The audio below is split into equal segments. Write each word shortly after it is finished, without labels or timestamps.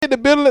the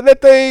building. Let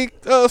that thing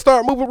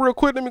start moving real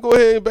quick. Let me go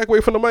ahead and back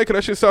away from the mic because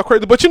that shit sound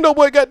crazy. But you know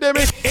what,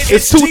 goddammit?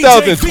 It's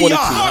 2022.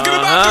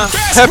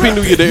 Happy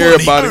New Year to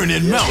everybody.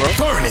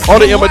 All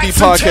the MID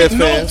podcast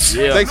fans.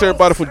 Yeah. Thanks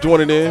everybody for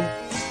joining in.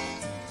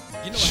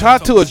 Try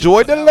to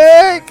enjoy the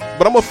leg,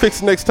 but I'm gonna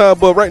fix it next time.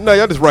 But right now,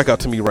 y'all just rock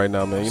out to me right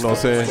now, man. You know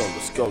what I'm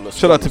saying?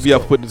 Shout out to VI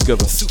for putting this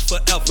together.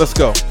 Let's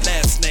go.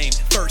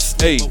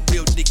 Hey,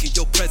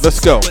 let's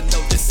go.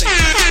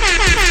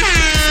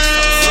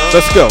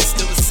 Let's go.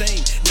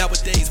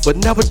 But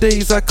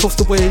nowadays I coast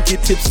away and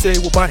get tipsy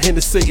with my hand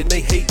to say and they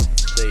hate.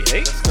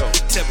 Let's go.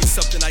 Tell me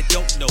something I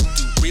don't know.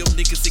 Do real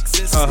niggas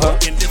exist?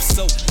 And if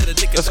so, let a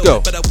nigga know.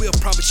 But I will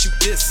promise you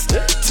this.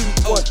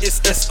 2-1 is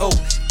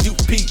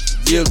S-O-U-P.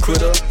 Yeah,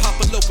 critter. Pop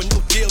a low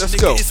no deal. Let's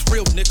go. It's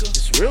real, nigga.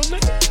 It's real,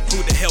 nigga.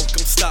 Who the hell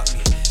gon' stop me?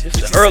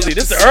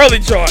 This the early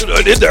chart.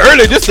 This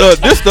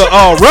the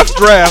rough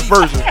draft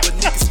version.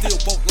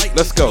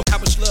 Let's go.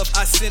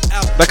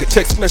 Like a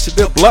text message,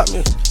 they'll block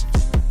me.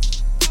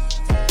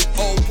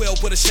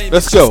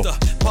 Let's go.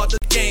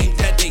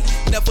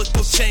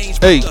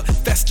 Hey,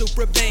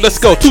 let's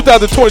go.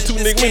 2022,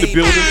 nigga, we in the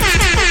building.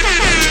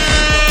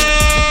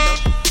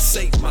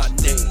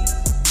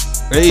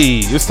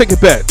 Hey, let's take it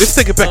back. Let's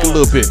take it back a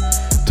little bit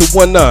to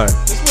 19.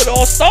 This is what it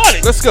all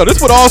started. Let's go. This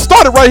is what it all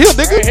started right here,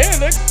 nigga. Right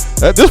here,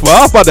 nigga. This is what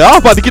I was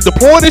about to get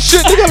deployed and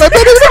shit, nigga. Like,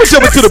 man, let me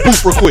jump into the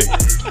booth real quick.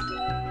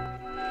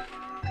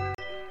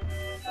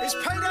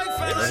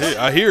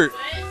 I hear it.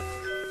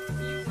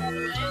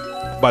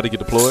 About to get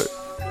deployed.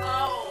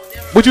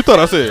 What you thought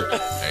I said?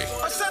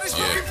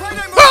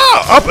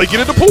 I'm gonna get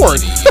into porn.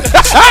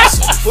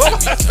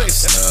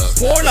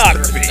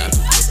 Pornography.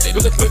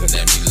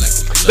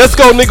 Let's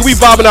go, nigga. We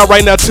vibing out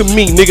right now to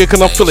me, nigga,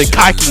 cause I'm feeling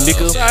cocky,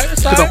 nigga.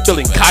 Cause I'm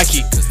feeling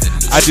cocky.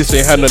 I just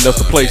ain't had nothing else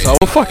to play, so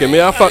well, fuck it,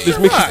 man. I thought this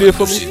mix you did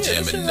for me.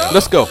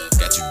 Let's go.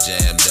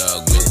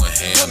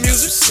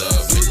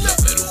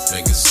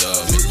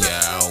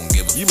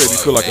 You made me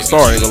feel like a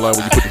star, ain't gonna lie,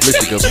 when you put the mix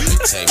together.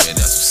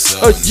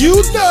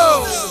 You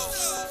know.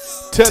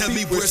 Tell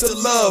me where's the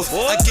love.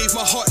 I gave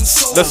my heart and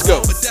soul. Let's go.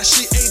 But that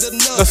shit ain't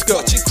enough. Let's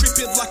go.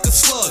 Like a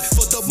slug.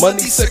 For the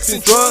money, sex, and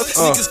drugs.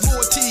 Niggas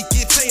loyalty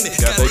get tainted.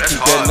 Gotta keep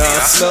that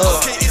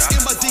non-snug.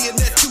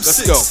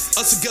 Let's go.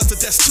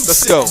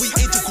 Let's go. We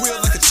ain't the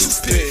grill like a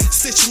toothpick.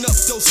 Stitching up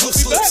those little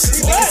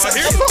slips. But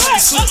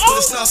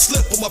it's not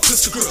slip on my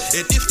pistol grip.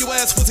 And if your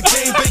ass was a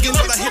game banging,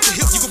 when I hit the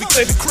hip, you gon' be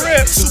claiming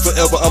crib.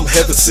 Forever, I'm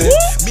Heatherson.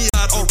 Me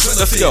out on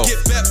Let's go.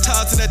 Get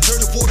baptized in that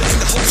dirty water in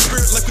the Holy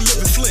Spirit like we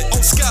live in Flint.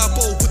 On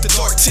Skybow with the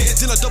dark tint.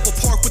 Then I double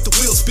park with the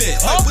wheels bent.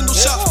 Might window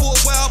shop for a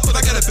while, but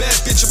I got a bad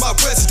bitch in my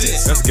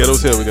residence. That's ghetto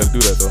as hell. We gotta do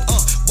that though.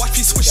 Watch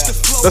me switch the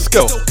flow. Let's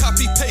go.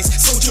 Copy paste.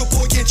 Soldier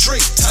boy get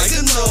Drake.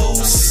 Tiger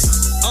nose.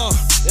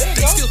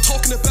 They still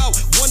talking about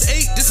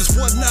 1-8. This is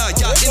 1-9.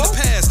 Y'all in the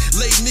past.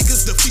 Late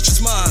niggas, the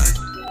future's mine.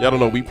 Y'all don't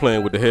know we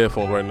playing with the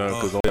headphones right now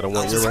because I got a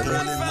 1 year right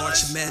now.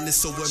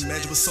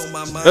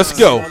 Let's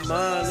go.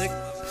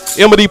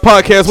 MD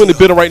podcast, we're in the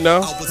building right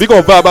now. We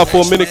gonna vibe out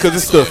for a minute because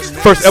it's the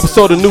first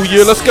episode of New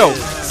Year. Let's go.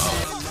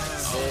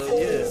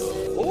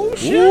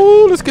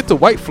 Ooh, let's get to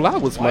White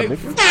Flowers, my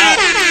nigga.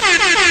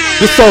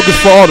 This song is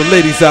for all the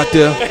ladies out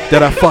there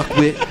that I fuck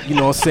with. You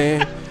know what I'm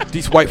saying?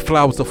 These white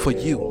flowers are for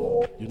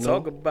you. You know?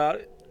 Talk about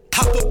it.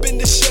 Hop up in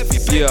the Chevy,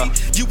 baby. Yeah.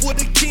 You were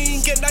the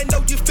king, and I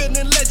know you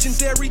feeling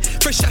legendary.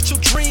 Fresh out your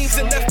dreams,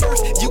 and at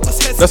first you was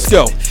hesitant. Let's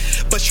go.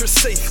 But you're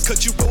safe,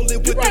 cause you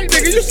rolling with right,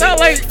 nigga. You sound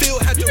like you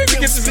need to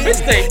get some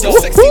mixtape, though.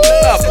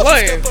 Stop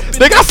playing.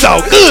 Nigga, I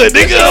sound good,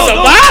 nigga. It's a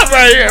vibe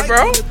right here,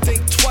 bro.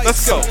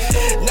 Let's go.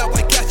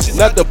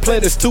 Not the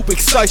plan is to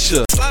excite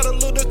you.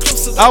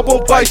 I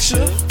won't bite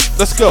you.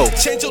 Let's go.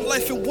 Change your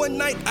life in one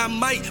night, I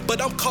might, but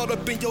I'm caught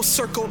up in your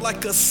circle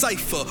like a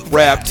cipher.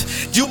 Wrapped.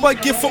 You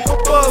might get from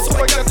above, so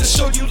I got to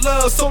show you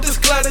love. So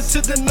just glide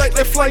into the night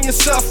like flying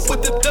south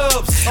with the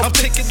doves. I'm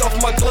taking off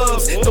my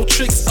gloves, no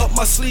tricks up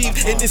my sleeve.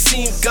 And it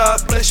seems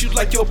God bless you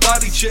like your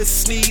body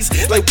just sneezed.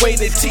 Like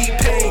Wayne and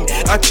T-Pain,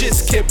 I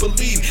just can't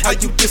believe how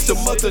you diss the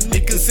mother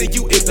niggas and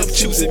you end up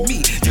choosing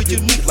me. You're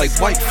unique like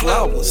white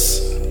flowers.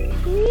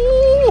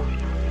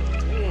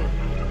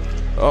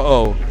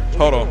 Uh-oh.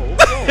 Hold on.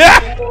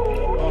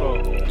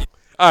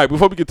 All right,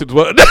 before we get to the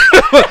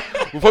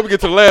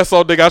last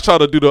song, nigga, I try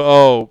to do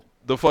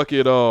the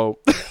fucking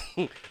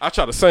I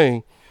try to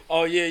sing.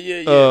 Oh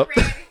yeah. Go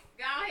ahead.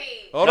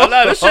 No,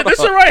 this shit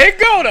right here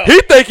go though. He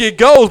think it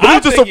goes,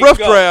 but it's just a rough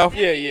draft.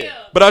 Yeah.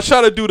 But I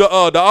try to do the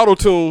auto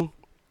tune.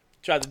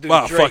 Try to do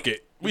Drake. Drake. Fuck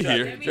it, we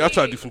here. I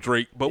try to do some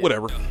Drake, but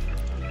whatever.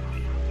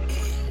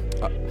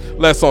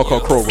 Last song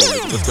called Crow Roll.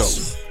 Let's go.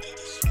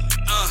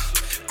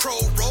 Crow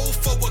roll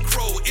for a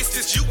crow. It's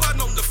just you out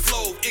on the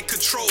flow, in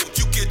control.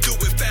 You can do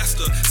it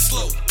faster,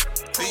 slow.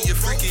 Be your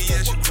freaky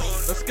as you crow.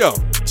 Let's go.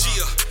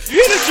 Gia.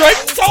 You hear the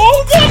Drake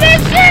tones on that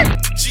shit?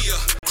 Gia.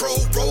 Crow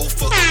roll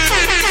for the crow.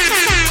 It's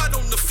just you out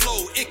on the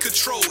flow, in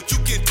control.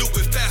 You can do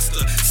it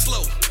faster,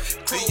 slow.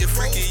 Be your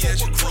freaky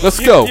as you crow.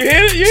 Let's go. You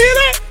hear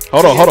that?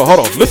 Hold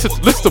on. Listen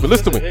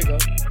to me. There you go.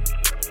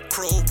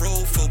 Crow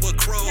roll for a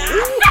crow.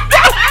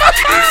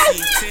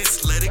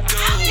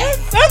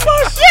 That's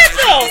my shit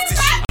though.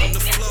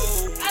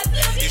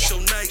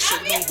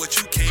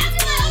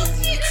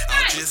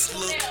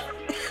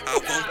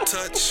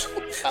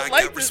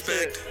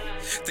 respect.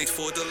 Thanks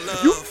for the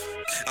love.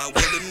 I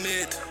will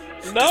admit.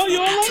 No, you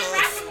don't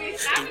tough.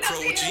 Them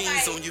crow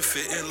jeans on you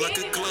fitting like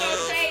a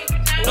glove.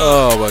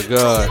 Oh my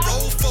god.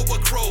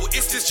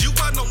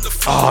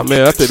 Oh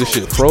man, I think this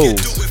shit froze.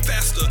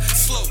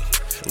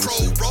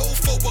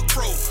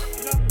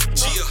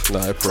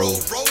 Nah, it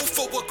froze. Oh,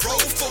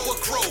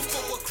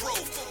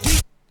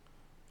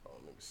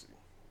 let me see.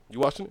 You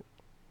watching it?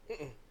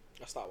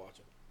 I stopped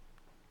watching.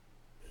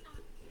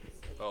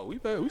 Oh, we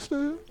back. We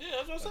still here.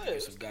 Yeah, that's what I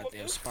said. Some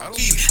goddamn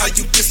sponsor. How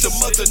you get some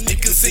other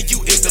niggas and you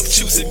end up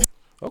choosing.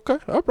 Okay,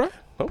 all right.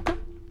 Okay.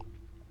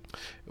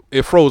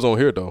 It froze on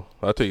here though.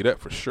 I'll tell you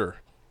that for sure.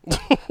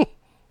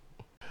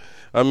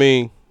 I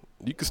mean,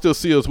 you can still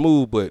see us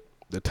move, but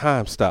the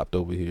time stopped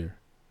over here.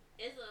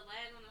 Is there a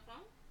lag on the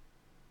phone?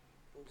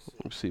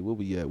 Let me see. Where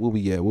we at?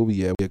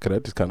 Yeah, cause I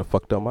just kind of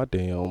fucked up my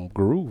damn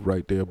groove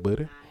right there,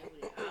 buddy.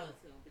 But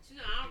you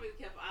know, I don't really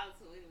care for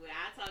auto-tune anyway. I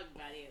talk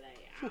about it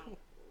like, I don't,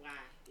 why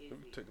is Let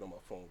me it? take it on my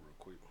phone real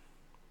quick.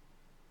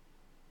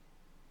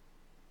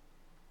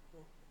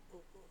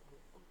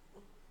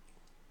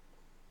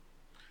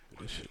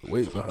 This shit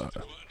way behind.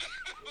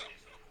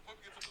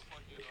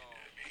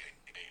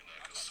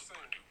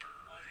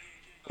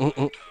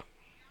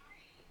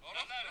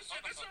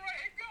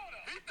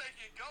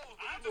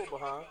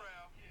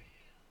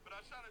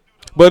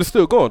 But it's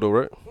still going though,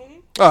 right?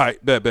 All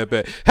right, bet.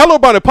 Hello,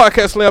 everybody.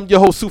 Podcast Slam.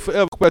 Your host, Sue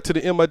Forever. Back to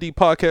the MID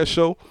Podcast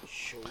Show.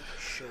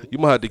 You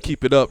might have to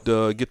keep it up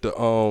to get the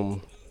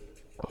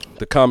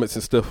comments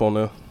and stuff on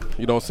there.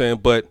 You know what I'm saying?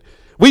 But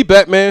we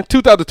back, man.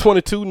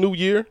 2022, new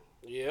year.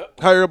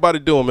 Yep. How everybody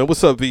doing, man?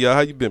 What's up, VI?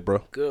 How you been,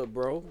 bro? Good,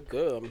 bro.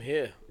 Good. I'm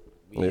here.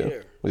 We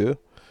here. Yeah.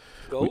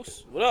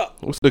 Ghost, what up?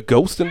 What's the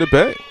ghost in the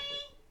back?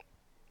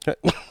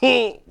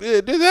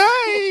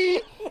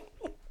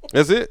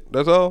 That's it.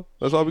 That's all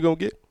we gonna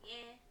get.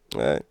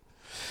 Yeah. All right.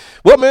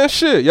 Well, man,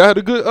 shit. Y'all had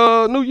a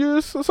good New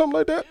Year's or something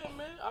like that? Yeah,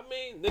 man. I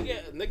mean,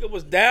 nigga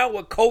was down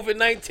with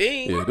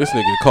COVID-19. Yeah, this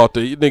nigga caught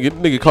the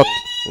nigga caught.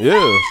 Yeah,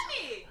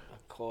 I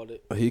caught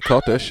it. he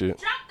caught that shit.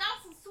 Dropped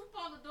off some soup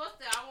on the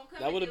doorstep. I won't come.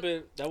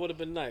 That would have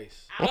been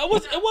nice.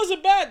 It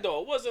wasn't bad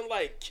though. It wasn't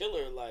like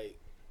killer. Like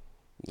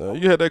No,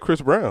 you had that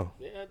Chris Brown.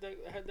 yeah,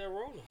 I had that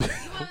Rona. You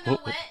wanna know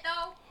what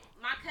though?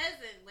 My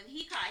cousin, when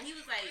he caught, he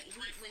was like,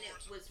 when it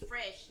was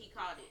fresh, he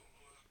caught it.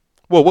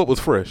 Well, what was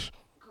fresh?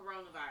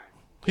 Coronavirus.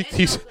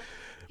 He's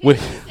He when.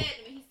 said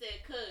to me, he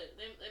said, "Cuz,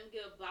 let me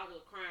get a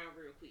bottle of Crown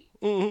real quick."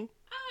 Mm-hmm.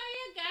 Oh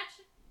yeah,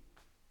 gotcha.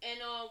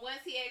 And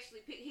once he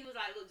actually picked, he was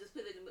like, "Look, just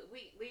put it in the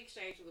we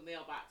exchange with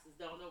mailboxes.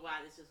 Don't know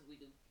why. That's just what we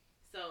do."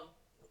 So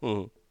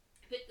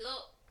picked it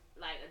up.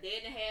 Like a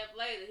day and a half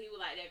later, he was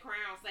like, "That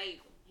Crown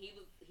saved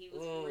him." He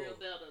was for real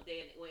better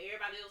than when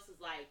everybody else was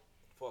like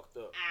Fucked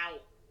up.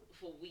 out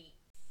for weeks,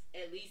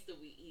 at least a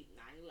week. He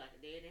was like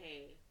a day and a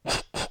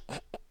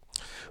half.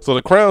 So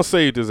the Crown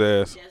saved his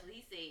ass. That's what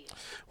he said.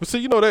 But see,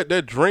 you know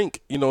that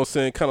drink, you know what I'm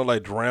saying, kind of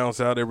like drowns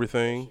out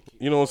everything.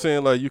 You know what I'm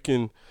saying? Like you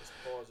can.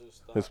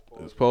 It's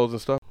pause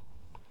and stuff.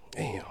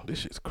 Damn, this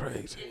shit's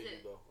crazy.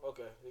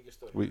 Okay, we can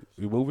start. We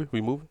moving?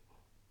 We moving?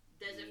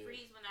 Does it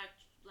freeze when I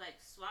like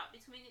swap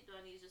between it? Do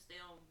I need to just stay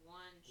on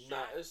one shot?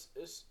 Nah, it's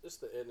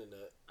the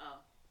internet. Oh.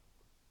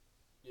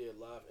 Yeah,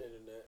 live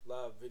internet,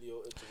 live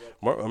video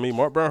interrupt.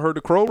 Mark Brown heard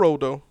the crow roll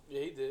though.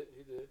 Yeah, he did.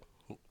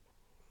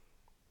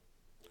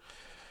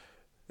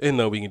 Ain't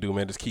nothing we can do,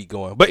 man. Just keep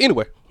going. But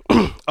anyway,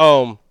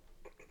 my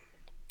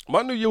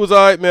New Year was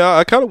alright, man.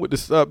 I kind of with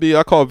this.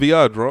 I call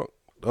VI drunk.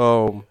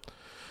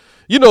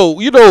 You know.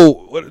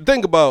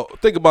 Think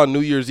about New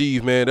Year's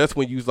Eve, man. That's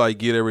when you like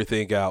get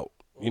everything out.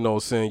 You know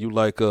what I'm saying? You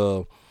like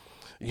you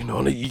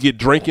know, you get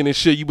drinking and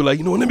shit. You be like,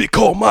 you know, let me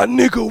call my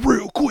nigga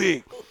real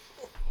quick.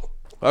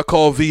 I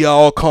call VI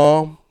all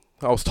calm.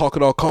 I was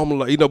talking all calm,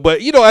 like, you know,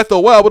 but you know, after a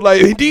while, I was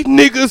like, hey, these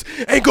niggas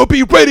ain't gonna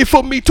be ready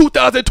for me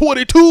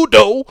 2022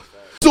 though.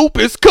 Soup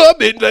is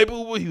coming. Like,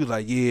 he was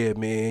like, yeah,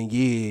 man,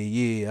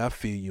 yeah, I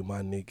feel you,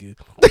 my nigga. You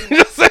know what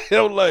I'm saying?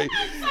 I'm like,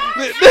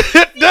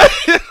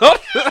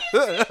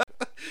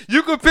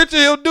 you can picture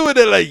him doing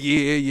that, like,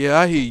 yeah,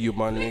 I hear you,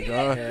 my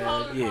nigga.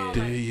 Yeah,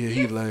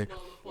 he like,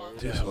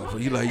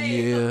 he like,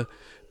 yeah.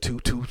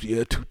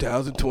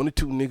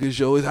 2022 niggas,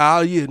 yo, it's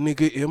how yeah,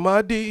 nigga,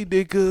 MID,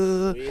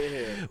 nigga.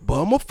 Yeah.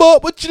 But I'ma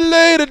fuck with you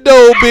later,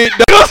 though, bitch.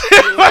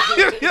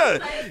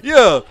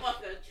 yeah.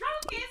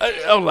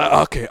 I'm like,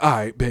 okay, all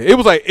right, man. It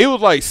was like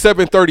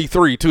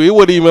 7:33 too. It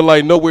wasn't even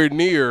like nowhere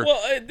near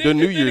the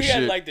New Year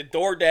shit. Like the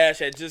DoorDash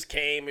had just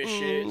came and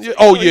shit. Yeah.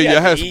 Oh yeah.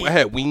 I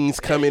had wings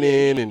coming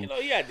in, and you know,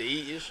 you had to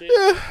eat and shit.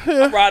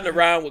 Yeah. I'm riding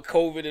around with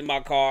COVID in my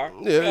car.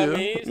 Yeah, you know what I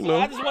mean? So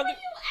I just wanted.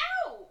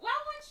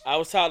 I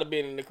was tired of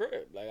being in the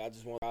crib. Like I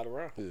just want to ride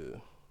around.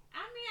 Yeah.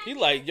 He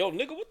like, yo,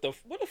 nigga, what the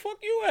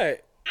fuck you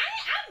at?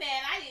 I'm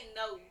mad. I didn't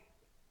know.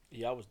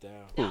 Yeah, I was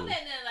down. Don't let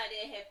nothing like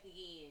that happen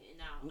again.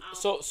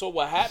 So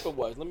what happened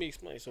was, let me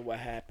explain. So what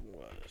happened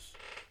was,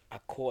 I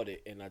caught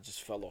it and I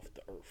just fell off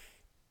the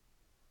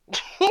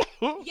earth.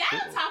 Y'all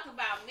talk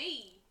about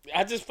me.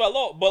 I just fell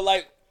off. But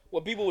like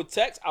when people would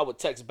text, I would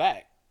text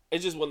back.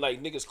 It's just when like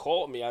niggas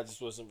called me, I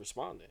just wasn't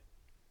responding.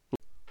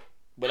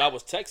 But I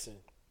was texting.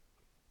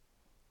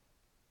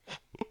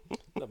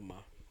 Never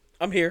mind.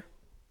 I'm here.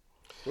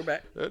 We're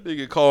back. That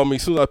nigga called me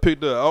as soon as I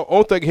picked up.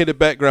 Only thing I hit the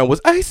background was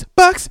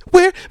Icebox,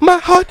 where my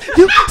heart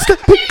used to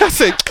be. I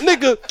said,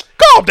 nigga,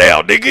 calm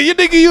down,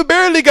 nigga. You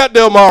barely got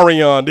the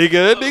Marion, nigga.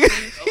 That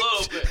nigga. A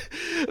little bit.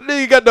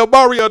 Nigga got the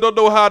Marion, don't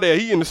know how that.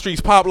 He in the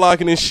streets pop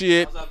locking and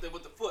shit. I was out there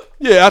with the foot.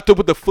 Yeah, out there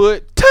with the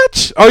foot.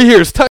 Touch. All you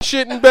hear is touch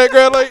shit in the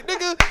background. Like,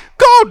 nigga,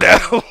 calm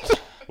down.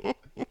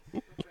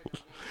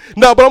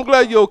 No, but I'm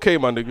glad you're okay,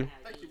 my nigga.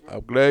 I'm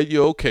glad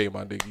you're okay,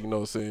 my nigga. You know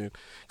what I'm saying?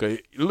 Cause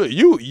look,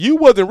 you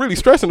wasn't really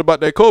stressing about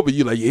that COVID.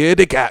 You like, yeah,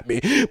 they got me.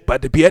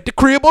 About to be at the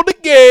crib on the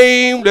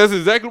game. That's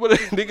exactly what that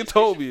nigga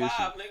told me. And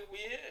shit. Nigga, we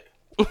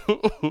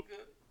here.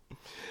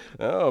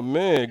 Oh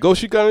man,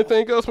 Ghost, you got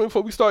anything else man,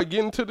 before we start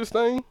getting to this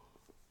thing?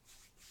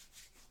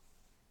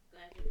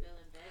 Glad you're feeling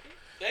better.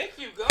 Thank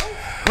you, Ghost.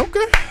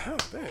 Okay. Oh,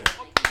 damn.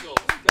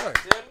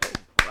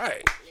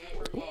 Right.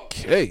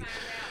 Okay.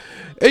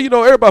 Hey, you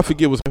know, everybody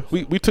forget us.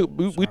 We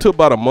took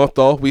about a month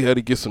off. We had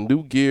to get some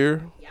new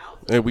gear,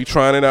 and we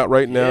trying it out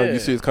right now. Yeah. You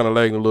see, it's kind of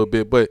lagging a little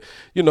bit, but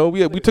you know,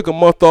 we took a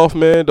month off,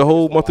 man. The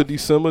whole month of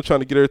December, trying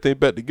to get everything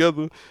back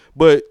together.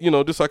 But you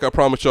know, just like I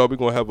promised y'all, we're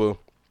gonna have a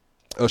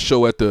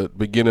show at the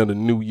beginning of the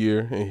new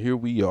year, and here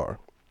we are.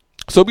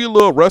 So be a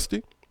little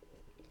rusty,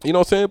 you know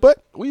what I'm saying?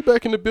 But we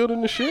back in the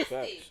building and shit,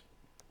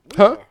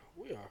 huh?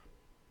 We are.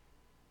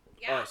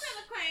 Y'all Us.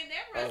 finna claim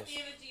that rusty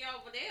energy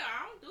over there. I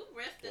don't do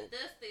rusty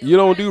dusty. You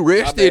don't do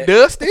resty bad.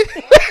 dusty. I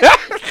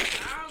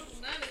don't do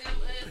none of them.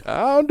 I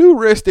don't do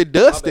resty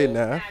dusty bad.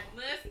 now. Not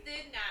musty,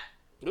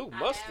 not. Ooh, I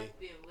musty. have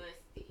been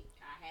lusty.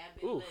 I have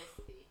been Oof.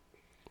 lusty.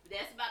 But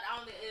that's about the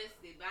only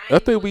lusty. But I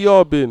think we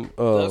all been.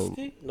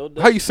 Dusty? No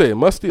dusty. How you say it?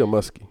 Musty or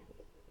musky?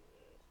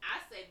 I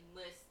say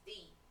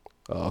musty.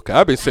 Oh, okay,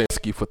 I've been saying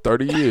ski for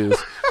 30 years.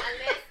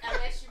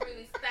 Unless you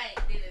really stink,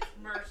 then it's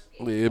musty.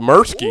 Yeah,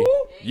 Mersky.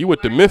 You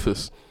went to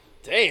Memphis.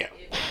 Damn.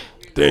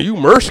 Damn, you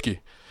Mersky.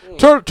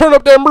 Turn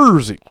up that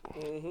music.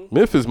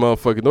 Memphis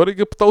motherfucker. No, they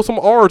can throw some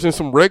R's in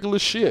some regular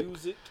shit.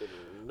 Music.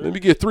 Let me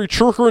get 3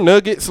 churker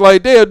nuggets.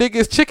 Like, damn, they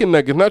get chicken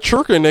nuggets, not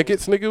churker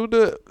nuggets, nigga. With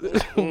the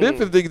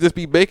Memphis, they just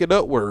be baking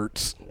up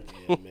words.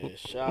 Yeah, man.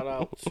 Shout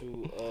out to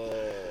who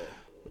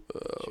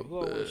I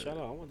want to shout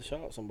out? I want to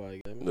shout out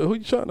somebody. Damn it. Who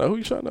you shouting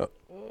out?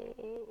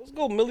 Let's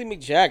go, Millie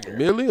McJagger.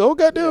 Millie? Oh,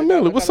 goddamn Yeah,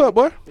 Millie. What's up,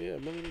 boy? Yeah,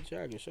 Millie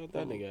McJagger. Shout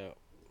that nigga out.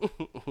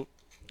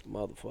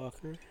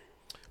 Motherfucker.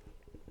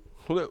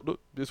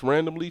 Just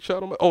randomly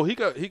shout him out. Oh, he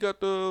got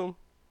the.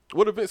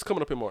 What event's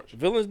coming up in March?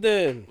 Villains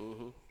Den.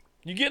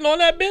 You getting on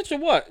that bitch or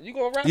what? You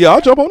gonna rap? Yeah,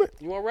 I'll jump on it.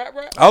 You want rap?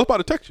 I was about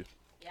to text you.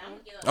 Yeah, I'm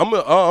gonna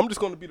get up. I'm just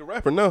going to be the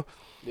rapper now.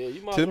 Yeah,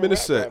 you might 10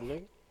 minutes rap, set.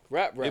 nigga.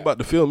 Rap. They about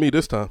to film me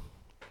this time.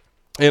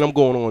 And I'm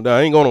going on down.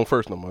 I ain't going on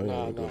first no more. I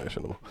ain't doing nah. that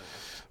shit no more.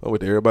 I'm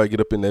with everybody get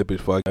up in that bitch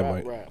before I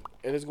might. Rap.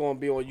 And it's gonna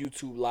be on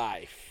YouTube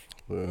Live.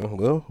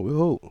 Well, we'll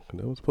hope.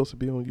 That was supposed to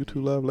be on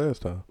YouTube Live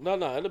last time. No,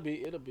 it'll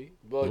be.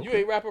 But you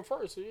ain't rapping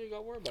first, so you ain't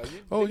gotta worry about it.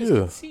 Oh, Niggas yeah.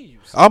 can see you.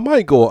 I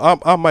might go.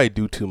 I might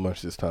do too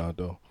much this time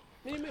though.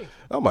 What do you mean?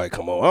 I might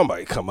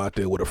come out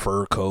there with a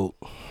fur coat.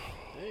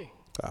 Hey,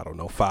 I don't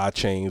know, 5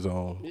 chains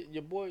on.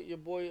 your boy,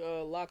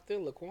 locked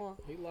in. Laquan,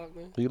 he locked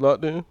in. He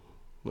locked in.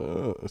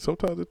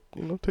 Sometimes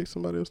it takes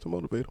somebody else to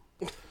motivate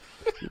him.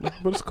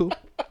 But it's cool.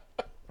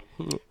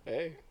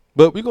 Hey,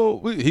 But he gonna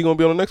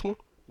be on the next one.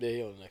 yeah,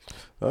 he on the next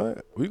one. All right,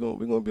 we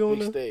gonna be on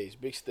there.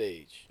 Big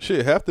stage.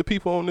 Shit, half the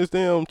people on this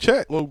damn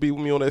chat gonna be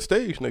with me on that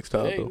stage next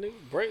time Hey, though. nigga,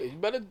 break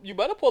it. You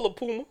better pull a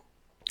Puma.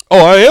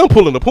 Oh, I am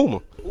pulling the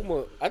Puma.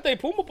 I think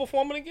Puma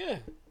performing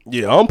again.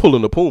 Yeah, I'm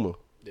pulling the Puma.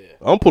 Yeah.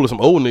 I'm pulling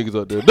some old niggas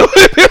up there.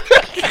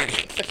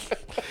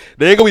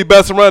 They ain't gonna be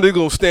bouncing around. They're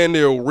gonna stand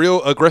there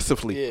real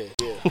aggressively.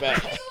 Yeah,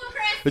 facts.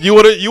 Are you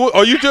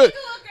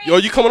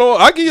coming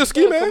on? I give you a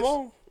ski Come mask.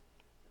 on.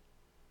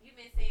 You've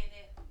been saying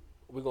that.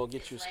 We're gonna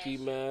get you a ski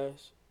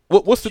mask.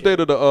 What's the date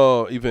of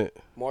the event?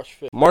 March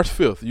 5th. March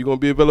 5th. You gonna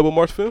be available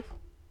March 5th?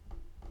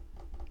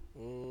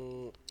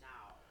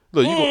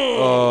 Look, you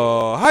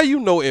how you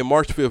know in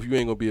March 5th you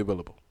ain't gonna be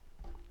available?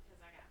 Because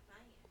I got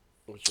plans.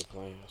 What's your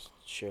plans?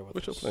 Share with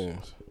What's your us.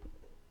 plans?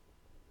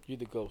 You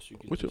the ghost. You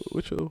can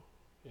What's your?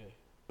 Yeah.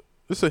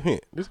 This a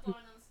hint. This. Going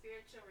on a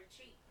spiritual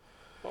retreat.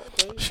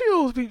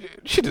 Okay.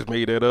 She just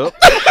made that up.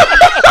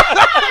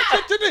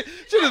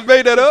 she just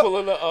made that up.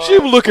 Pulling the, She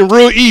was looking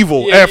real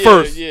evil Yeah, at yeah,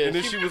 first, yeah. and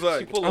then she was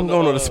like, pulling "I'm the,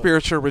 going on a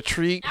spiritual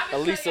retreat." I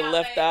would Elisa tell y'all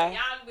left later. eye. Y'all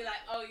would be like,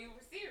 oh, you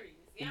were serious.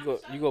 Yeah,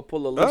 You gonna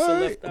pull a All Lisa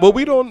right, left eye? but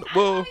we don't. I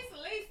Well, know Lisa.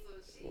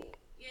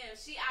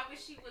 I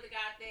wish she would have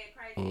got that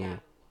crazy album.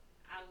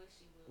 I wish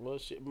she would. Well,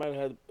 she might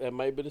have. It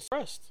might have been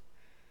impressed.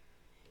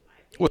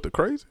 what the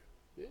crazy?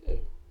 Yeah.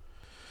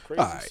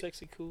 Crazy, Alright.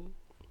 sexy, cool.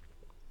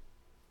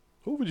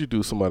 Who would you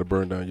do? Somebody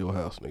burn down your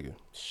house, nigga?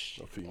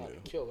 A female. I'd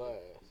have killed her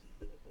ass.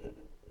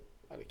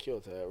 I'd have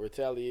killed her.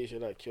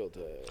 Retaliation, I'd killed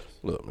her ass.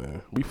 Look,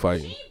 man, we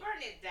fighting. She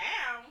burned it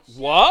down. She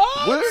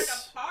What? burned it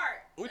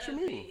apart. What you of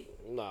mean? it.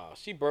 Nah,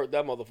 she burnt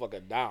that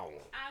motherfucker down.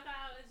 I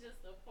thought it was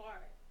just a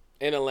part.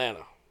 In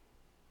Atlanta.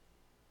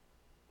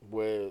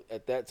 Where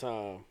at that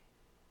time,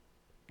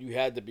 you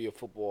had to be a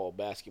football,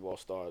 basketball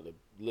star to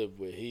live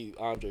where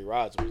Andre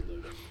Rogers was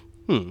living.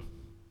 Hmm.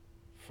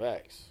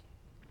 Facts.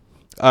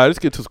 All right, let's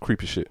get to some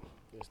creepy shit.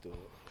 Let's do it.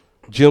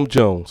 Jim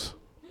Jones.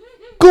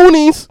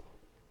 Goonies.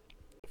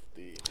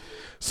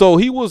 So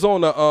he was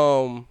on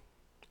the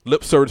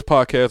Lip Service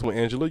podcast with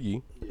Angela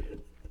Yee.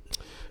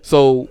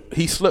 So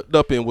he slipped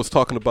up and was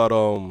talking about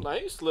Nah,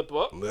 he slip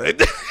up. Don't say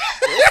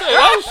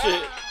that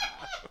shit.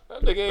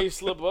 That nigga ain't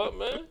slip up,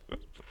 man.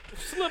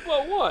 Slip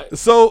up what?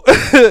 So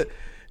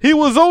he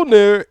was on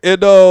there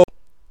and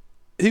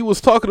he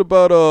was talking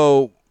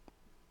about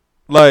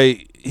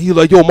like he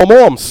like, yo, my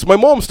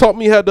mom's taught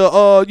me how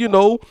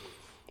to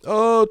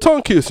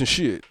tongue kiss and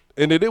shit.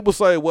 And then it was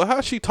like, well,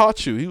 how she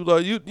taught you? He was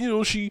like,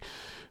 she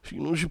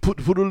put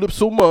her lips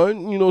on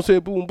mine, you know what I'm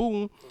saying, boom,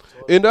 boom.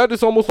 And I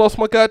just almost lost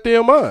my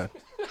goddamn mind.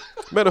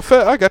 Matter of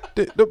fact, I got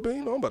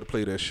I'm about to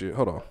play that shit.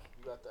 Hold on.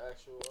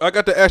 I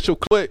got the actual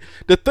clip.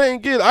 The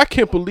thing is, I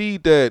can't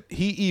believe that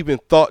he even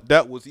thought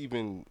that was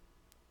even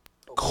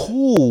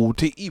cool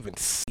to even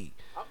see.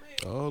 I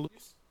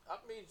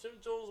mean, Jim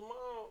Jones'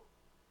 mom.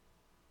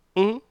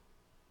 Mm-hmm. You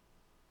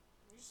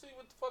see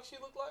what the fuck she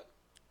look like?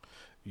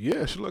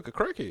 Yeah, she look a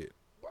crackhead.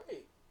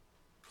 Right.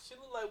 She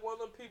look like one of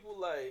them people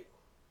like,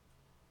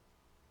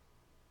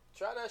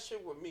 try that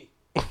shit with me.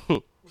 You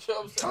know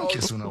what I'm saying? Tongue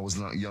kiss when I was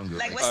younger.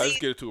 Like, Let's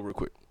get into it real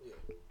quick.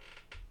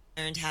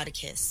 Learned how to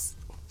kiss.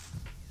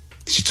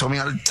 She told me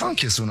how to tongue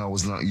kiss when I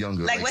was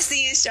younger. Like, what's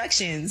the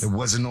instructions? There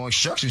wasn't no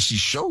instructions. She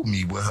showed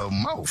me with her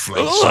mouth.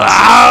 Like,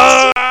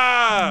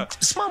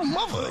 it's my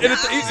mother. And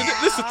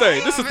this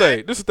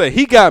is the thing.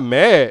 He got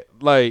mad.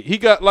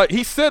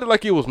 He said it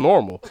like it was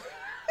normal.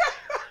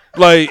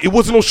 Like, it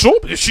wasn't no show.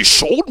 She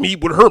showed me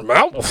with her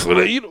mouth.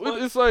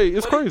 It's like,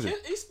 it's crazy.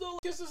 He still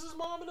kisses his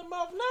mom in the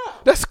mouth now.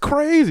 That's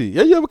crazy.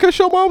 Yeah, you ever kiss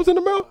your moms in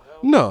the mouth?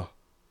 No.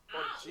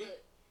 I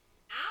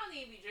don't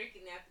even be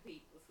drinking after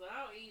people, so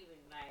I don't even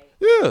like.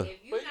 Yeah.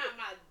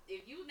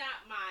 If you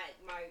not my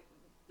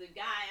the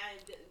guy, I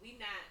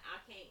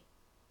can't.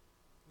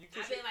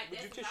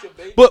 Would you kiss your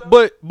baby?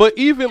 But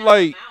even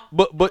like,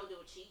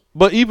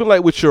 but even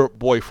like with your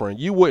boyfriend,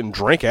 you wouldn't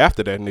drink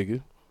after that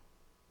nigga.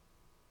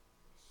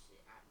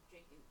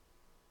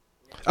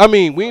 I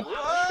mean, we don't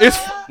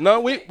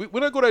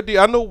go that deep.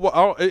 I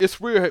know it's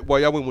weird why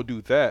y'all wouldn't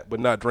do that, but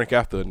not drink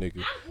after a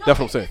nigga. That's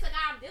what I'm saying.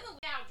 I'm dealing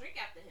with, I'll drink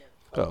after him.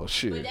 Oh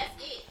shit! But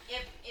that's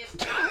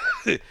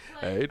it.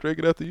 I ain't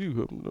drinking after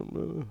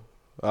you.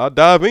 I'll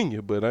dive in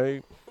you, but I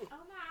ain't.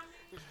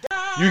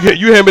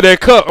 You hand me that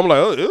cup. I'm like,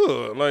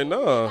 oh, like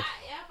nah. If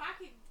I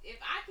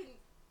can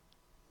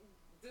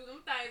do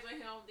them things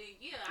with him, then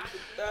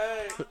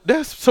yeah.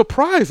 That's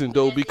surprising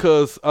though,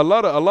 because a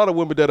lot of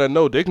women that I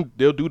know,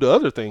 they'll do the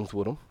other things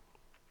with them,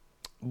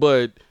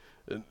 but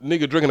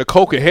nigga drinking a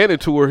Coke and hand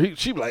it to her,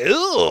 she be like,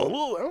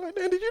 oh, I'm like,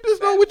 did you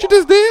just know what you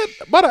just did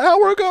about an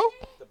hour ago?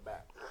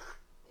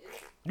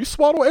 You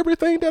swallow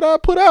everything that I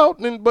put out,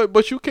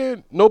 but you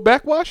can't, no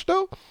backwash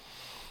though.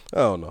 I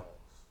don't know.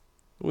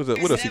 What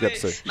else you got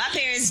to say? My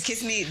parents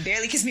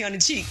barely kissed me on the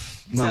cheek.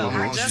 No, so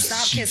my I mom, just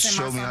stopped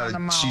kissing my son on the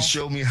mouth. She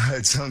showed me how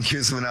to tongue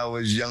kiss when I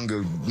was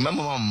younger.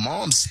 Remember, my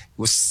mom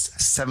was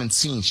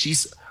 17.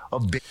 She's a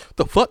big.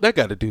 The fuck that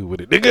got to do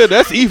with it, nigga?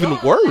 That's even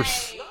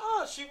worse.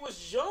 Nah, she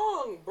was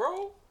young,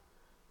 bro.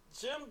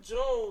 Jim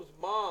Jones'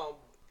 mom,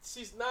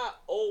 she's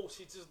not old.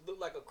 She just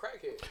looked like a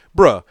crackhead.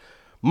 Bruh,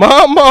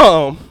 my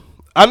mom,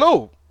 I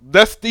know,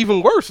 that's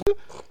even worse.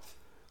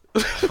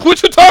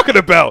 What you talking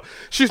about?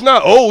 She's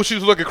not old.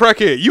 She's looking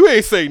crackhead. You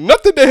ain't say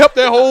nothing to help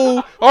that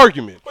whole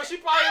argument. But she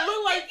probably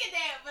look like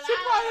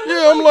that.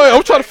 Yeah,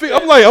 I'm trying to figure.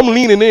 I'm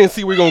leaning in and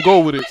see where we're gonna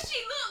go with it. What she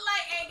look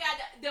like ain't got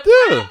the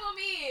problem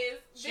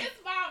is this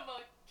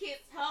mama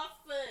kissed her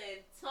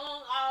son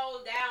tongue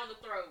all down the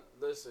throat.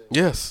 Listen.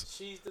 Yes.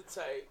 She the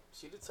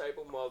type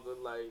of mother,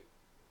 like,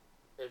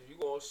 if you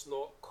gonna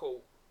snort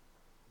coke,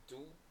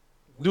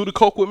 do the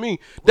coke with me.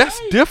 That's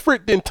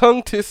different than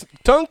tongue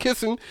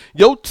kissing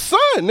your son,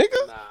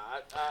 nigga. Nah,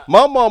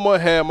 my mama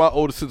had my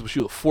older sister when she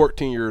was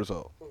 14 years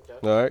old. Okay.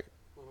 All right.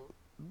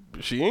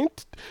 Mm-hmm. She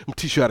ain't. I'm gonna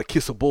teach you how to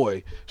kiss a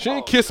boy. She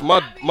ain't kiss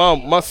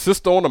my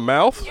sister on the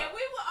mouth. Yeah, we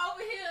were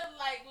over here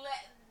like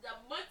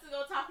months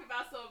ago talking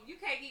about you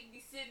can't even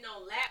be sitting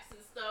on laps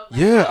and stuff.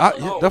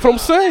 Like, that's what I'm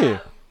saying.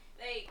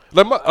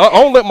 Like I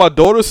don't let my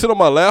daughters sit on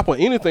my lap or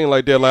anything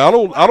like that. Like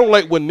I don't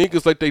like when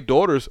niggas like they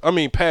daughters. I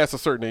mean, past a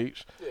certain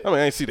age. I mean,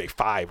 I ain't see they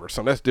 5 or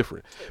something. That's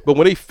different. But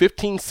when they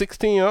 15,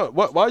 16,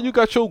 why you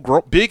got your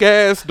big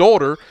ass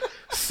daughter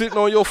sitting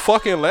on your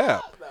fucking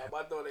lap?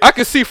 I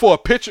can see for a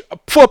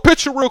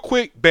picture real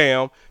quick.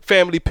 Bam,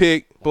 family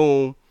pic,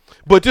 boom.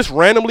 But just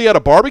randomly at a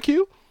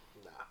barbecue.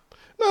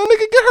 No,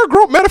 nigga, get her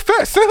grown. Matter of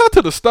fact, send her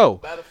to the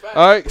store.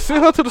 All right,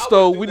 send her to the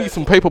store. We need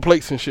some paper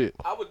plates and shit.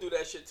 I would do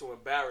that shit to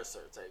embarrass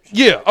her, type shit.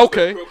 Yeah,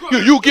 okay.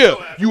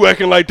 You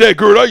acting like that,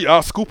 girl.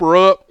 I'll scoop her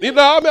up. You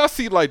know, I mean, I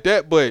see it like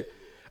that, but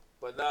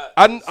not.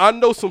 I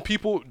know some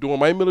people during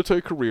my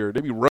military career.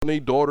 They be running their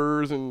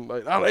daughters and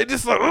like, I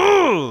just like,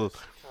 ugh.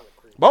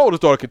 My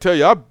oldest daughter can tell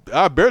you,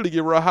 I barely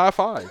give her a high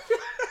five.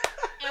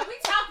 And we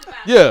talked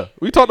about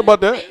we talked about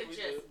that.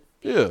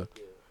 Yeah.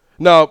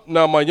 Now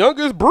my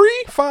youngest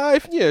Bree,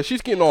 5. Yeah,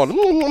 she's getting on.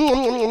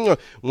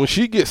 When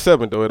she gets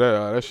 7 though,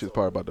 that shit's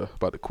probably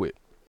about to quit.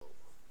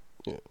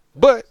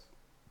 But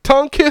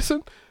tongue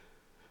kissing,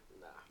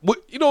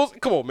 you know,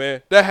 come on,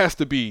 man. That has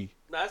to be.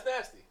 Nah, it's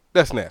nasty.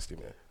 That's nasty,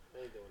 man.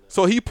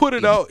 So he put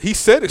it out. He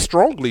said it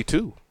strongly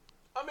too.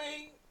 I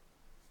mean,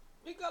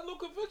 he got no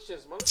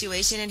convictions, man.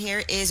 Situation in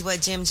here is what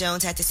Jim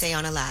Jones had to say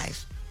on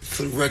Alive.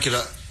 For the record,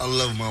 I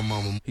love my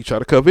mama He tried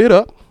to cover it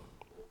up.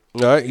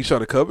 All right, he tried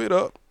to cover it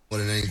up. more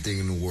than anything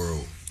in the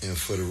world. And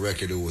for the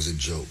record, it was a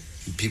joke.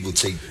 People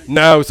take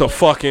Now it's a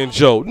fucking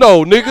joke.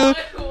 No, nigga,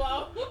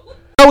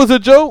 that was a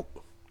joke.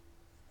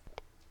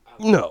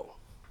 No.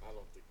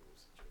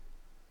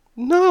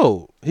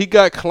 No, he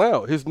got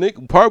clout. His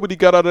nigga, part when he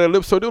got out of that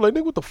lip service, they were like,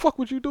 nigga, what the fuck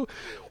would you do?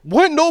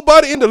 Wasn't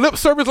nobody in the lip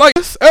service like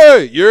this?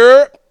 Hey,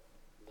 yeah.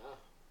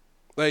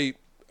 Hey,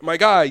 my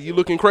guy, you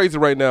looking crazy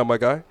right now, my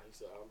guy.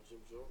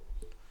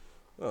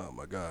 Oh,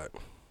 my God.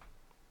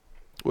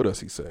 What else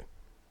he say?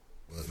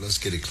 Well, let's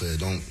get it clear.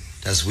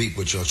 That's weak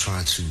what you're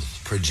trying to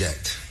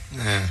project.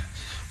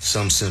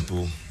 Some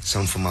simple,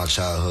 some from our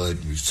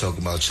childhood. We was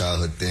talking about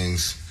childhood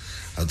things.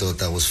 I thought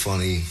that was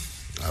funny.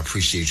 I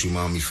appreciate you,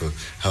 mommy, for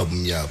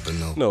helping me out, but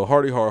no. No,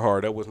 Hardy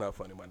hard. That was not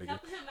funny, my nigga.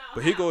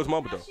 But here goes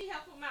mama, though.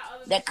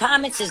 The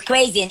comments is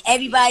crazy, and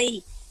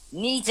everybody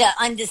needs to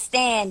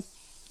understand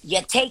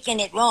you're taking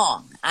it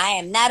wrong. I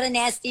am not a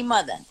nasty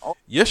mother.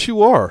 Yes,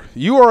 you are.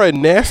 You are a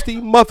nasty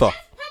mother.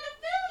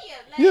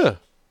 Pedophilia. Like, Yeah.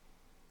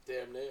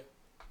 Damn near.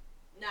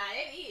 Nah,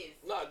 it is.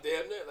 Nah,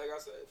 damn near. Like I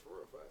said, for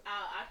real fact.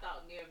 I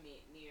thought near,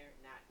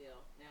 not there.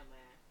 Never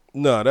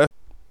mind. Nah, that's.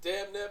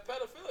 Damn near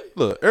pedophilia.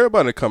 Look,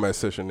 everybody in the comment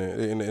section,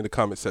 in the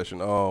comment section,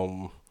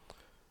 are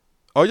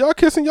y'all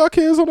kissing y'all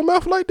kids on the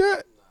mouth like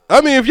that? I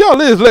mean, if y'all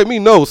is, let me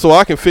know so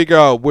I can figure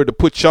out where to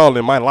put y'all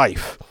in my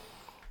life.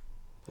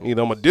 You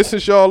know, I'm gonna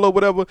distance y'all or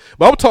whatever.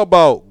 But I'm talking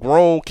about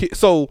grown kids.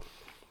 So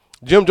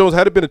Jim Jones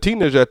had been a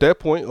teenager at that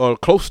point, or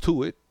close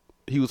to it.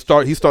 He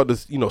started to,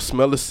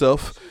 smell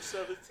himself.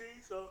 17,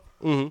 so.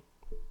 Mm-hmm.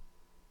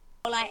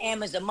 All I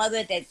am is a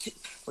mother that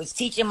was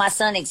teaching my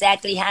son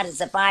exactly how to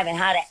survive and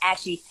how to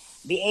actually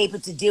be able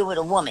to deal with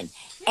a woman.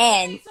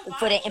 And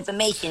for the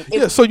information.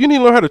 Yeah, so you need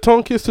to learn how to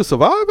tongue kiss to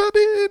survive out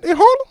there in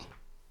Harlem?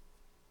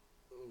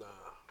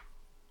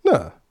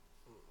 Nah.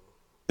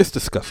 It's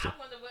disgusting. I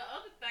wonder what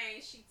other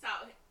things she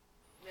taught him.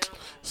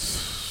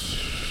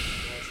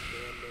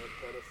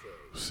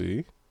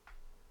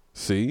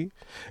 See?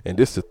 And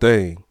this the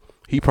thing.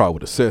 He probably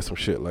would have said some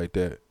shit like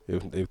that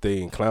if they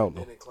ain't clowned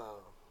him.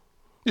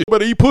 Yeah,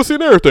 but eat pussy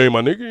and everything,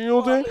 my nigga. You know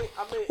what I'm saying?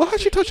 Well, how'd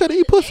she touch how to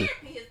eat pussy?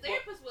 His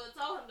therapist would have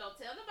told him, don't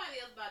tell nobody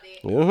else about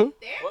that. Mm-hmm.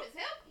 Therapist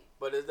help you.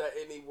 But is that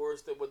any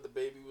worse than what the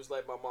baby was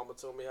like? My mama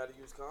told me how to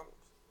use condoms.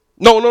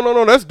 No.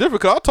 That's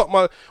different.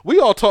 Cause we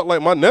all taught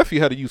like my nephew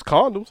how to use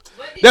condoms.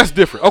 That's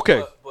different.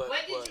 Okay,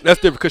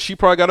 that's different. Cause she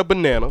probably got a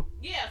banana.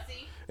 Yeah,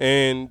 see.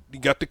 And you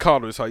got the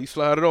collar. That's how you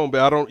slide it on.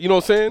 But I don't. You know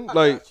what I'm saying?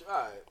 Like, you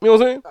know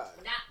what I'm saying?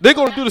 They're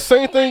gonna do the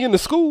same thing in the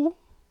school.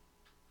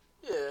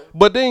 Yeah.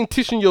 But they ain't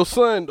teaching your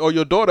son or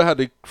your daughter how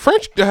to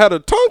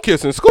tongue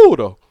kiss in school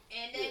though.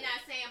 And they're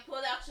not saying pull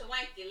out your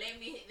wanky. Let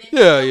me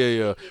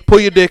Yeah. Pull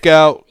your dick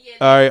out.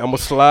 All right, I'm gonna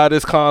slide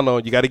this condom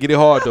on. You got to get it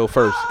hard though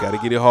first.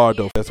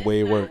 That's the way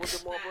it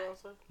works.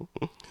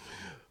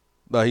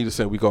 Nah, he just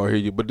saying we gonna hear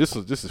you, but this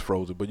is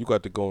frozen. But you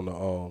got to go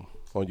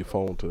on your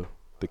phone to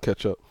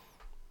catch up.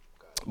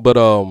 But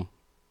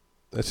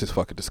that's just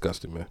fucking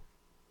disgusting, man.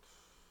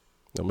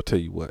 I'm gonna tell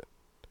you what.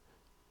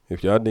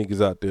 If y'all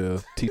niggas out there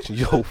teaching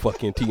your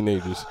fucking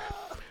teenagers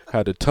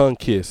how to tongue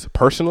kiss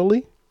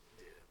personally,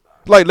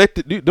 like them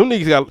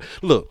niggas got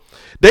look,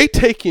 they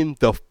taking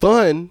the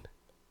fun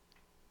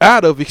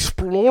out of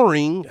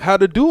exploring how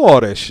to do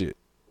all that shit.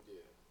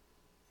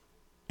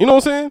 You know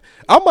what I'm saying?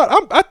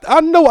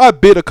 I know I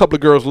bit a couple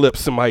of girls'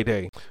 lips in my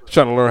day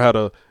trying to learn how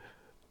to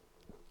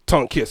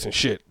tongue kiss and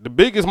shit. The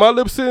biggest my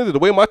lips is, the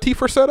way my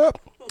teeth are set up,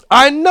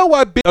 I know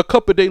I bit a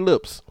couple of their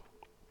lips.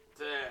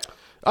 Damn.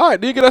 All right,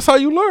 nigga, that's how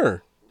you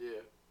learn.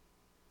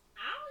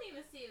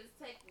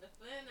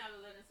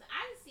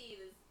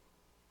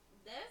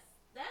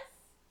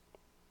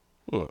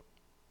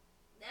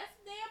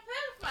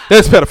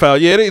 That's pedophile.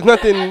 Yeah, there's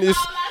nothing.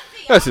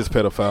 That's just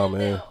pedophile,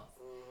 man.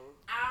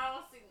 I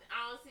don't see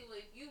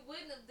what you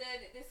wouldn't have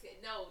done it.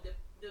 No,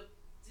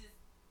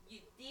 you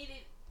did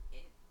it.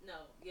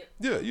 No.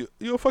 Yeah,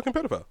 you're a fucking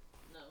pedophile.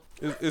 No.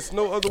 It's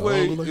no other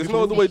way. There's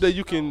no other way that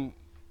you can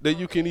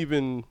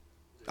even.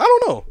 I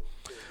don't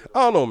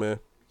know, man. You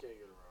can't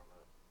get around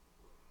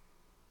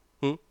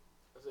that.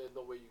 I said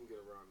no way you can get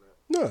around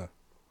that. Nah.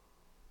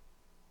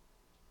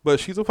 But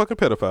she's a fucking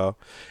pedophile,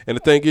 and the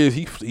thing is,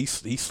 he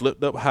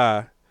slipped up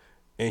high,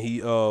 and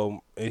he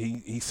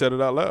said it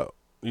out loud.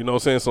 You know what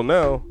I'm saying? So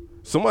now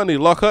somebody need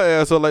to lock her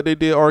ass up like they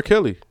did R.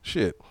 Kelly.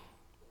 Shit.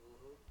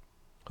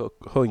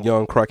 Her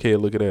young crackhead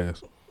looking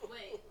ass.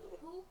 Wait,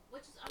 who?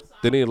 I'm sorry.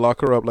 They need to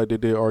lock her up like they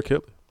did R.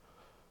 Kelly.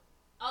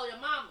 Oh, the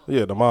mama.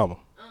 Yeah, the mama.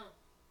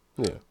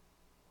 Yeah.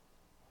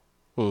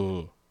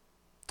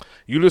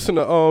 You listen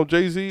to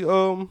Jay-Z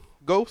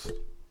Ghost?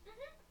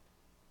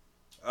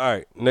 Mm-hmm. All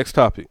right, next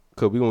topic.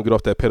 Cause we gonna get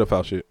off that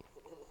pedophile shit.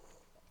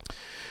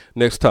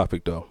 Next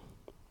topic though.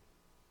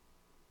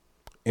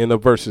 In a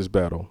versus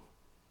battle,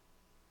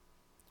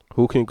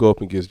 Who can go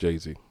up against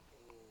Jay-Z?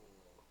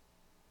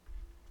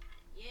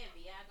 Yeah,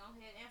 but y'all go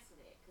ahead and answer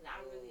that. Because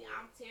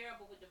I'm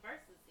terrible with the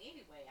verses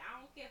anyway. I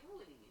don't care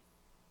who it is.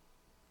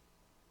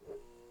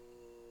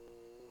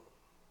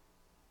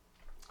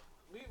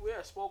 We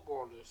had spoke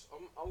on this.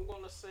 I'm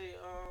gonna say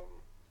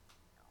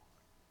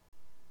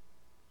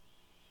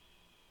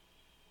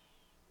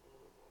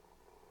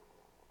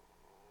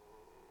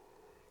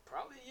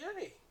probably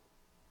Ye.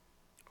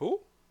 Who?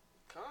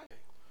 Kanye.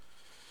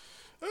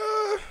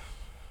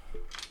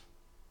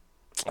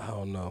 I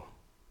don't know.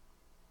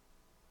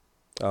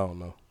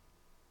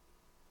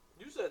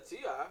 You said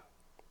T.I.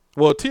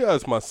 Well, T.I.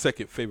 is my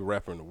second favorite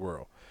rapper in the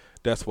world.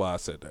 That's why I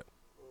said that.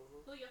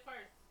 Who your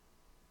first?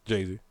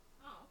 Jay-Z.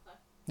 Oh, okay.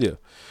 Yeah.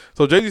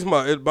 So Jay-Z's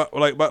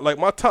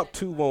my top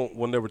two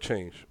will never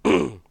change.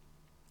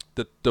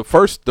 the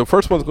first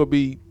one's gonna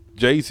be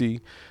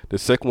Jay-Z. The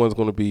second one's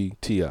gonna be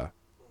T.I.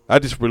 I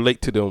just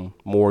relate to them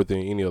more than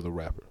any other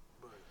rapper.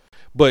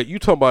 But you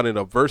talking about in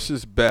a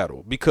versus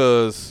battle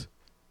because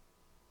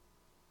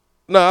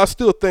I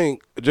still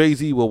think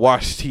Jay-Z will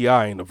watch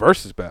T.I. in the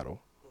versus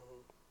battle.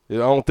 I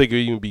don't think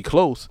it'll even be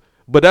close.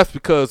 But that's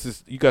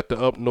because you got the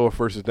up north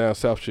versus down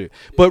south shit.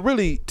 But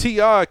really,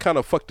 T.I. kind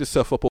of fucked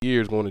himself up over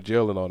years going to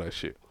jail and all that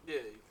shit. Yeah,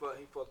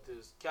 he fucked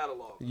his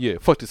catalog. Yeah,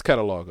 fucked his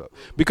catalog up.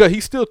 Because he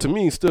still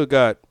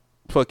got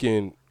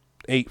fucking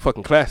 8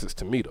 fucking classes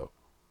to me, though.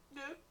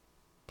 Yeah.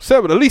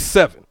 7, at least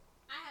 7.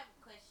 I have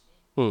a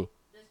question.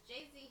 Does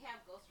Jay-Z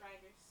have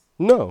ghostwriters?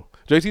 No.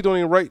 Jay-Z don't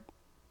even write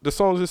the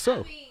songs I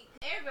himself. mean,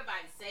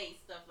 everybody says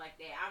stuff like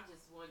that. I'm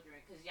just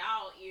wondering, because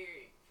y'all ear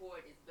for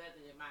it is better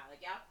than mine.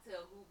 Like, y'all can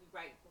tell who we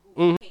write,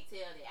 who can't tell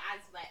that. I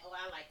just like,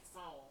 I like the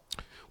song.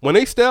 When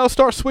they styles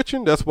start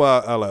switching, that's why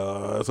I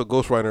like, it's a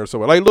ghostwriter or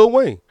something. Like Lil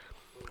Wayne.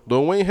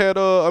 Lil Wayne had,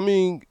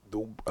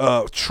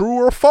 true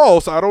or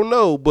false, I don't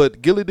know,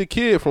 but Gilly the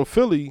Kid from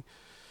Philly,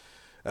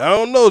 I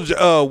don't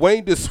know,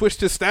 Wayne just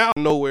switched his style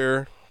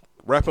nowhere,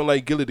 rapping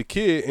like Gilly the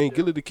Kid, and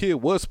Gilly the Kid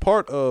was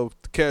part of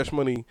the Cash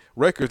Money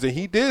Records, and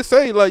he did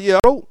say, like, yeah,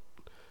 I wrote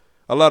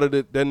a lot of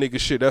that nigga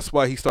shit. That's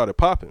why he started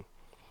popping.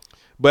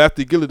 But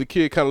after Gilly the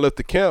Kid kind of left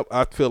the camp,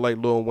 I feel like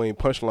Lil Wayne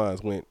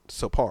punchlines went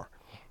subpar.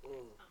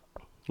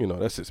 You know,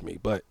 that's just me.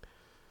 But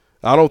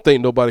I don't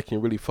think nobody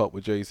can really fuck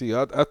with Jay-Z.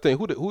 I think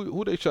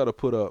who they try to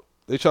put up?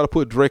 They try to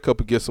put Drake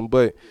up against him,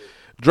 but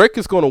Drake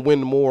is going to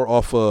win more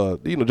off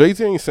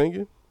Jay-Z ain't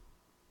singing.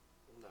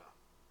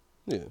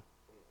 No. Yeah.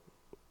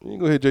 You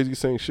go ahead, Jay-Z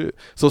saying shit.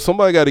 So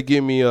somebody got to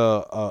give me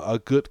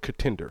a good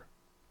contender.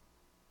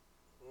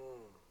 Well,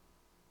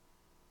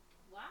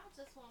 I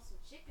just want some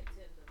chicken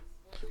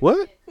tenders.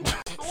 What?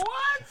 What?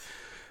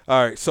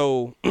 All right,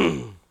 so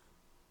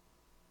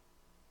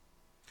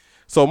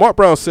so Mark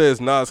Brown says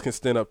Nas can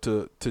stand up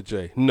to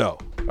Jay. No.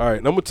 All right,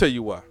 I'm going to tell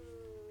you why.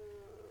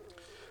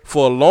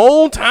 For a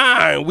long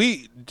time,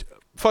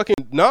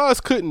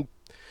 Nas couldn't.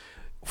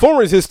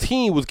 For his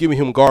team was giving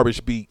him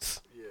garbage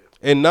beats. Yeah.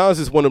 And Nas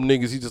is one of them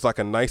niggas, he's just like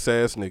a nice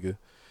ass nigga.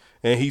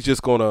 And he's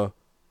just going to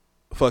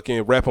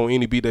fucking rap on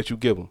any beat that you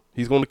give him.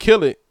 He's going to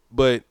kill it,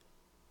 but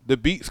the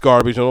beat's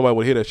garbage and nobody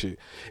would hear that shit.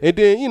 And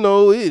then,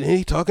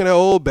 he talking that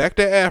old back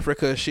to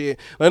Africa shit.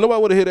 Like,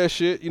 nobody would hear that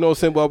shit. You know what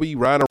I'm saying? While we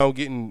riding around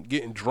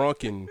getting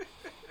drunk and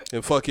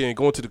fucking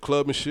going to the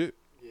club and shit.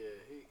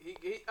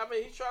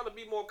 He's trying to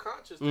be more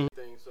conscious of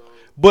things. So.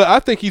 But I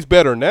think he's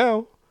better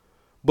now.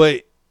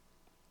 But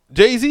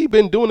Jay-Z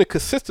been doing it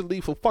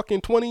consistently for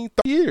fucking 20,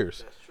 30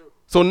 years. That's true.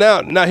 So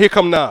now here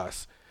come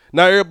Nas.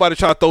 Now everybody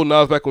trying to throw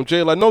Nas back on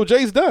Jay. Like, no,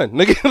 Jay's done.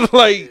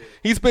 Nigga,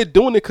 he's been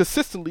doing it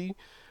consistently.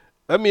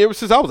 Ever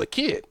since I was a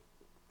kid.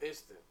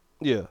 Instant.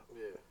 Yeah.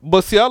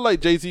 But see, I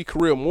like Jay-Z's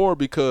career more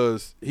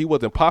because he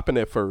wasn't popping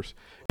at first.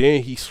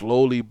 Then he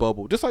slowly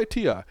bubbled. Just like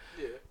T.I.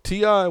 Yeah.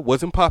 T.I.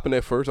 wasn't popping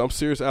at first. I'm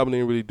serious, album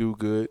didn't really do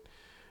good.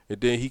 And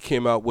then he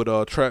came out with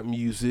trap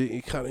music.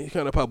 He kind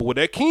of popped. But when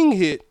that King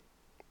hit,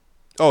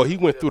 he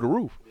went through the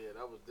roof. Yeah,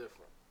 that was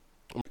different.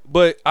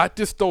 But I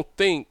just don't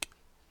think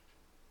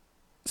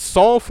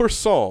song for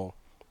song.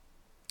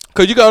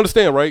 Because you got to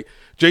understand, right?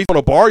 Jay's going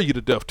to bar you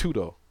to death too,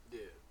 though. Yeah.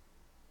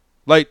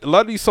 Like, a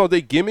lot of these songs,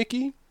 they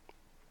gimmicky.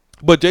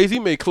 But Jay-Z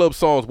made club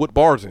songs with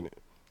bars in it.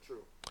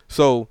 True.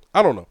 So,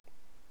 I don't know.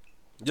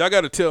 Y'all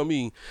got to tell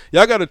me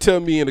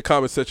in the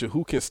comment section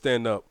who can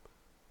stand up.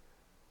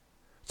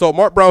 So,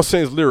 Mark Brown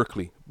sings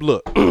lyrically.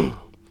 Look.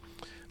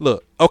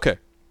 Okay.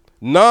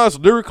 Nas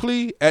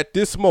lyrically at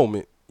this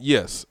moment,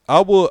 yes.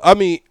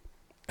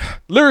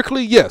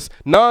 Lyrically, yes.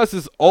 Nas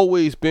has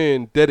always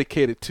been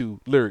dedicated to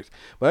lyrics.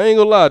 But I ain't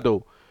gonna lie,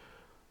 though.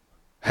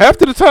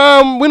 Half of the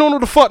time, we don't know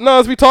the fuck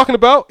Nas be talking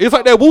about. It's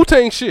like that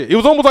Wu-Tang shit. It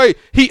was almost like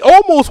he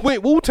almost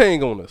went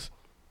Wu-Tang on us.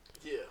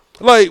 Yeah.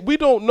 Like, we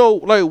don't know,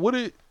 like, what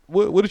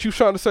did you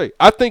trying to say?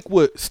 I think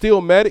what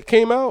Stillmatic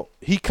came out,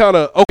 he kind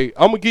of, okay,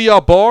 I'm going to give y'all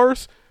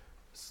bars,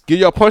 give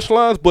y'all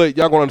punchlines, but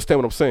y'all going to understand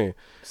what I'm saying.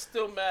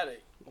 Stillmatic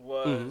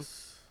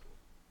was,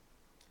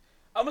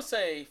 I'm going to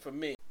say, for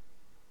me,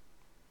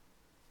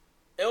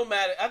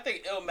 I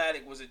think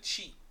Illmatic was a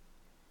cheat.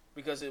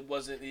 Because it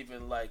wasn't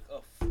even like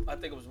I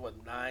think it was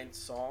 9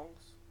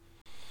 songs.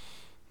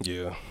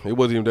 Yeah, it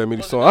wasn't even that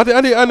many songs.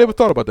 I never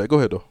thought about that. Go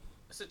ahead though.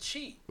 It's a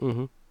cheat.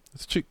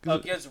 It's a cheat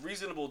against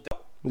Reasonable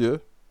Doubt. Yeah.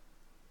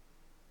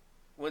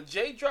 When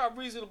Jay dropped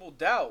Reasonable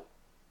Doubt,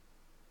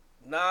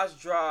 Nas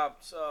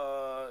dropped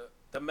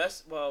the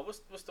mess. Well,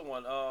 what's the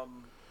one?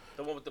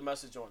 The one with the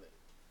message on it.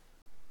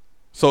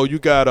 So you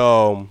got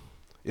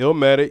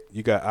Illmatic.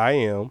 You got I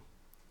Am.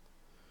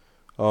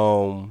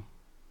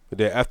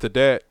 Then after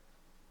that.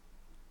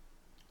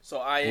 So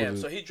I Am.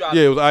 So he dropped.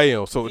 Yeah, it was I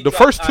Am. So the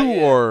first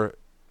two are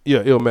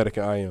Illmatic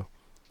and I Am.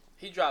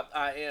 He dropped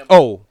I Am.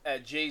 Oh.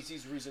 At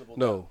Jay-Z's Reasonable Doubt.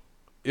 No,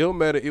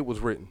 Illmatic. It was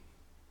written.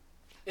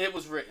 It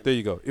was written. There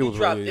you go. It was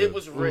written. It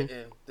was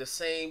written the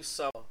same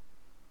summer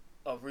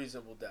of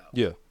Reasonable Doubt.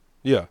 Yeah.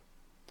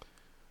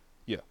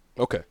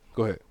 Okay,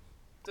 go ahead.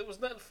 There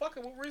was nothing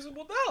fucking with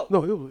Reasonable Doubt.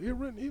 No, it was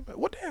written.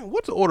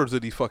 What's the orders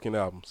of these fucking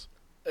albums?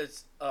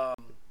 It's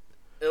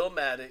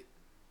Illmatic.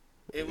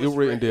 It was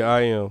written. Then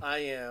I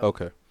Am.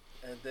 Okay.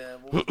 And then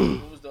what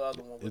was the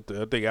other one?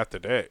 I think after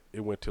that it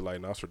went to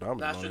like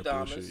Nostradamus.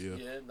 Nostradamus.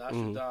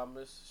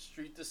 Nostradamus.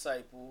 Street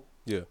Disciple.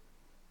 Yeah.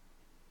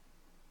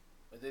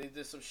 And then he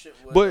did some shit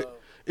with. But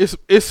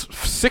it's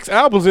 6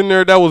 albums in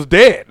there that was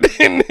dead,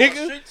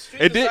 nigga.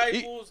 Street and then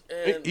Disciples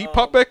he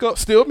popped back up,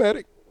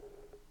 Stillmatic.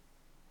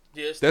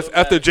 Yeah, that's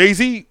after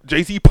Jay-Z.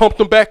 Jay-Z pumped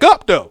him back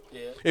up though.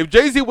 Yeah. If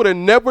Jay-Z would have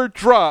never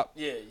dropped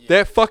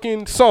that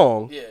fucking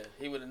song,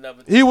 he would have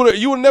never. You would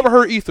have never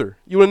heard Ether.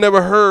 You would have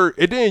never heard.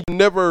 And then you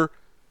never.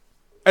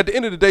 At the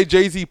end of the day,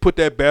 Jay-Z put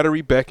that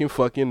battery back in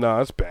fucking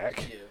Nas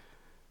back. Yeah.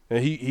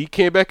 And he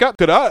came back out.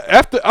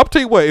 I'll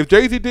tell you what, if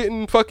Jay-Z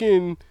didn't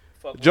fucking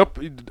jump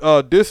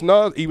diss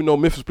Nas, even though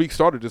Memphis Bleak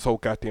started this whole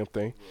goddamn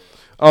thing.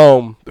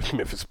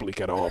 Memphis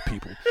Bleak out of all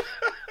people.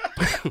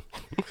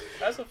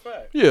 That's a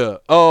fact. Yeah.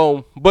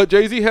 But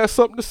Jay-Z has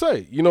something to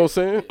say. You know what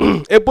I'm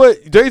saying?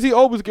 But Jay-Z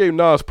always gave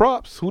Nas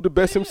props. Who the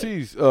best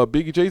MCs?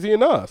 Biggie, Jay-Z,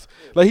 and Nas.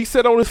 Like he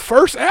said on his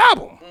first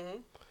album.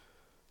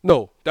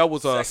 No, that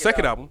was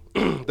second album.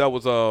 That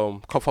was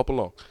Cough Up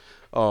Along.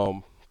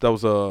 That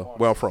was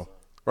Where I'm From.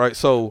 Right.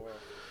 So,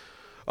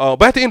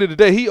 but at the end of the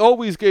day, he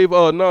always gave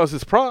Nas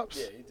his props.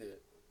 Yeah, he did.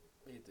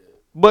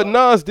 But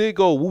Nas did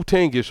go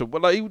Wu-Tang-ish,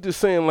 but like he was just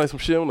saying like some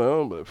shit. I'm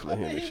like,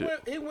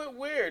 he went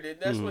weird, and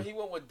that's when he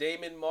went with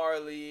Damon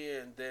Marley,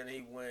 and then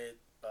he went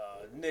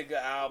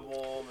Nigga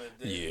album, and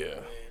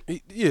then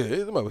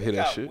it might hit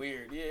that shit.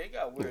 Weird, it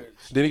got weird.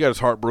 Then he got his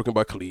heart broken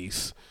by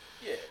Khalees.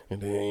 Yeah,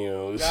 and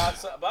then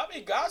Godson, but I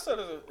mean Godson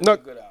is a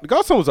good album.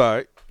 Godson was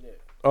alright.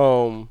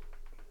 Yeah.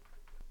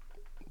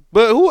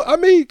 But who? I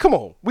mean, come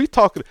on. We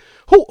talking.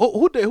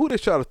 Who they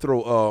try to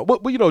throw?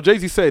 But you know,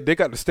 Jay-Z said they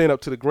got to stand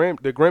up to the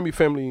Grammy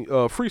family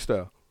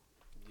freestyle,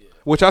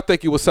 which I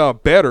think it would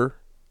sound better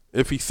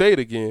if he say it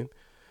again,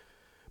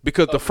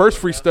 because the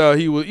first freestyle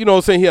he was, you know what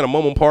I'm saying, he had a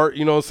moment part,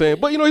 you know what I'm saying,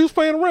 but you know he was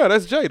playing around.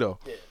 That's Jay though.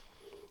 Yeah.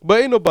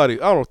 But ain't nobody.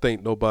 I don't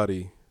think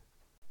nobody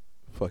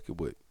fucking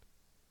with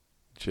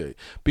Jay,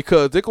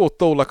 because they're gonna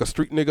throw like a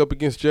street nigga up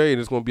against Jay, and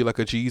it's gonna be like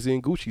a Jeezy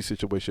and Gucci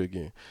situation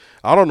again.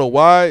 I don't know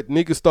why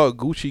niggas thought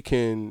Gucci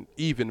can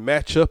even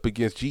match up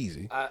against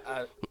Jeezy.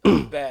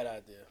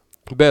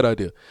 Bad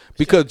idea.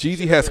 Because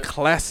Jeezy has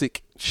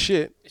classic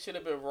shit. It should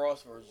have been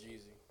Ross versus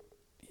Jeezy.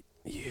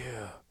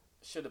 Yeah.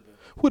 Should have been.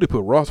 Would they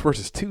put Ross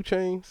versus 2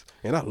 Chainz?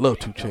 And I love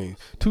 2 Chainz.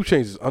 2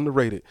 Chainz is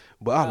underrated,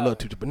 but I love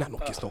 2 Chainz, but not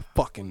against no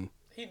fucking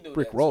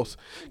Rick Ross,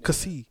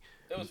 cause it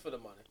was for the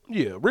money.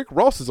 Yeah, Rick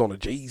Ross is on a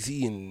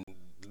Jay-Z and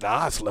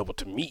Nas level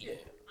to me. Yeah.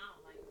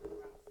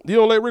 You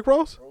don't like Rick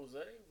Ross? Rose.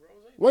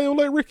 Why you don't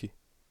like Ricky?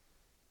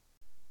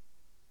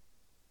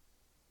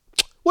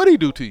 What did he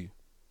do to you?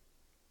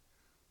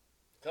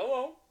 Come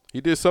on. He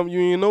did something you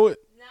didn't know it?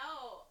 No,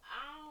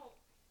 I don't.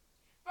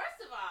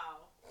 First of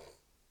all,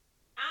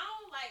 I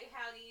don't like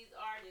how these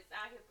artists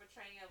out here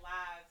portraying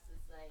lives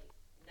is like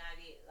not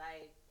it.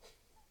 Like,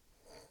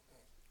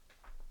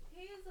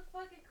 he is a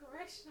fucking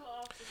correctional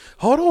officer.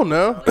 Hold on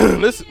now.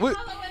 Listen. Wait.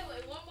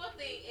 One more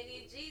thing. And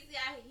then Jeezy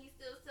out here, he's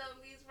still selling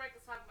these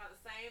records talking about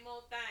the same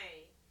old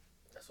thing.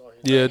 That's all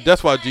he does. Yeah,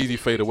 that's why Jeezy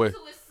faded away.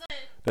 College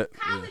and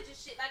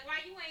shit. Like,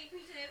 why you ain't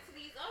preaching that to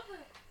these other?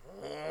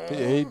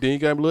 Yeah, then he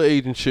got a little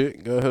Asian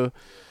shit.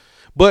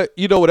 But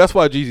you know what? That's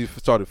why Jeezy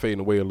started fading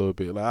away a little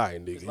bit. Like, all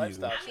right, nigga. I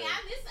actually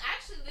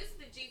listen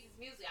to Jeezy's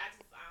music. I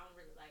don't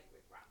really like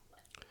Rick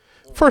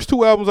Ross. First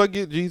 2 albums I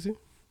get Jeezy.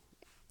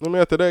 I mean,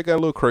 after that, it got a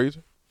little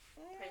crazy.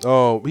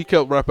 He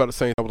kept rapping out the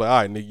same. I was like, all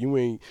right,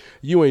 nigga,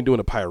 you ain't doing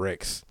the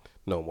Pyrex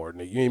no more,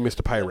 nigga. You ain't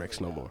Mr. Pyrex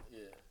no more.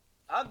 Yeah,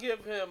 I'll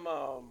give him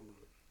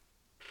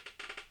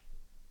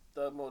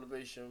the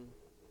motivation.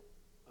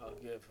 I'll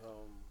give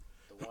him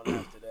the one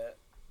after that.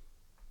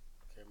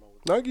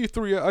 I give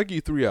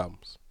you 3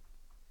 albums.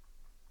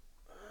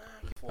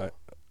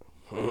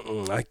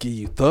 I give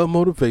you the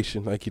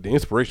motivation. I give you the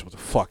inspiration was a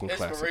fucking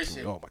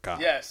classic. Oh my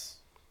god. Yes.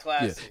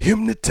 Classic. Yeah.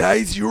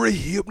 Hypnotize, you're a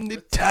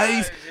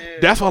hypnotized.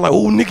 That's why, like,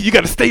 oh nigga, you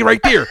gotta stay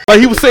right there. Like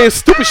he was saying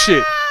stupid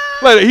shit.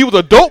 Like he was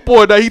a dope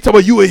boy. Now he talking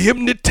about you a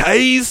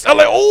hypnotized. I'm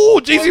like, oh,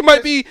 Jeezy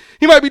might be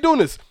doing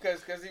this.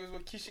 Because he was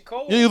with Keisha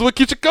Cole. Yeah, he was with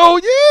Keisha Cole.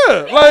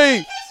 Yeah,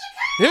 like,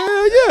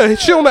 yeah,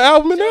 shit on the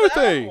album and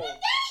everything.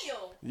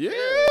 Yeah,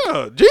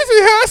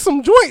 Jeezy has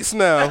some joints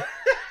now.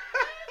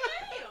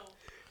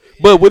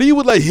 But when he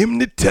was like,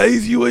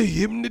 hypnotize you or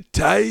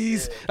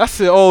hypnotize, I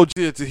said, oh,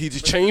 he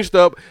just changed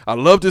up. I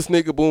love this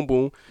nigga, boom,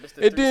 boom.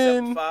 Mr. And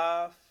then,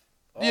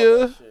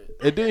 yeah.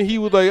 And then he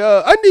was like,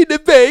 I need a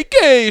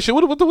vacation.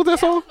 What was that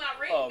song?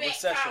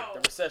 Recession. The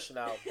Recession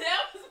album. That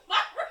was my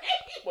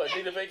rain. What,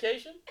 need a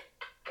vacation?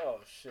 Oh,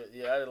 shit.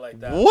 Yeah, I didn't like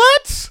that.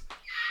 What?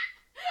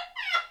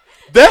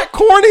 That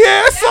corny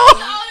ass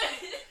song?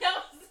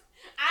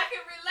 I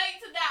can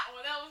relate to that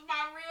one. That was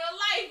my real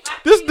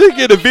life. This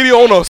nigga in a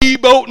video on a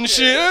speedboat and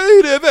shit.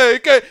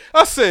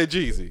 I said,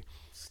 Jeezy.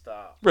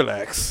 Stop.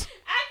 Relax.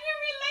 I can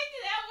relate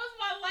to that. Was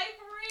my life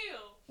for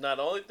real. Now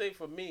the only thing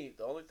for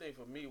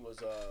me was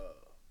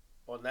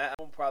on that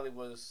album probably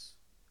was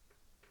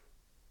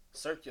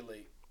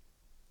Circulate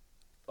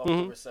of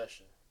the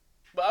Recession.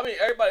 But I mean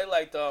everybody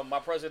liked My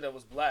President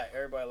Was Black.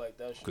 Everybody liked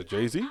that shit. Cause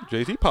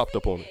Jay-Z popped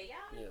up on it.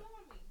 Yeah.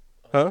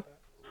 Huh? I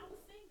was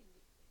singing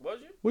it. Was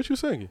you? What you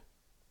singing?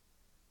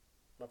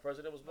 My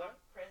President Was Black?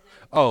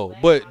 Oh,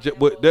 but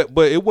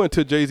it went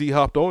to Jay-Z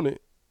hopped on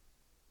it.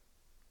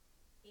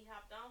 He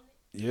hopped on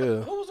it?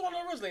 Yeah. Who was on it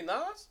originally?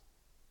 Nas?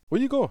 Where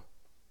you going?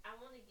 I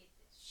want to get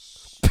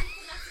this.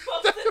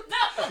 You're not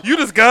supposed to know. You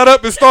just got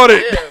up and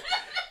started. Yeah.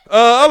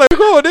 I'm like,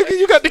 go on, nigga.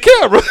 You got the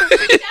camera.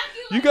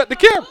 You got the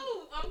camera.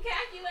 I'm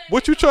calculating.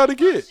 What you trying to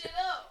get? Shit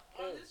up.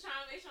 I'm just trying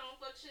to make sure I don't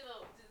fuck shit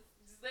up.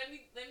 Just let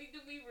me do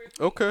me real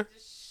quick. Okay.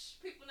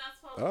 Just, people not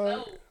supposed to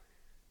know.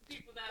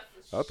 People not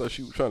supposed to I thought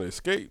she was trying to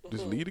escape.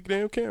 Just leave the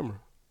damn camera.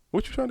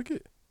 What you trying to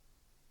get?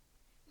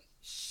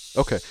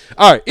 Okay.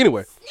 All right.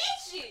 Anyway.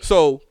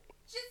 So,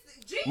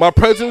 My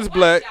President's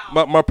Black.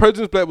 My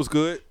President's Black was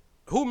good.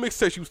 Who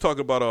mixtape you was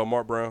talking about?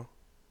 Mark Brown.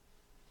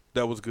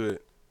 That was good.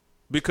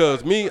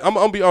 Because I'm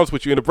gonna be honest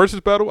with you. In the versus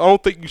battle, I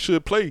don't think you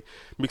should play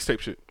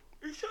mixtape shit.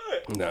 You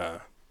should. Nah.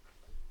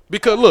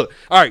 Because look,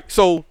 all right.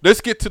 So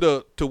let's get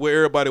to where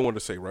everybody wanted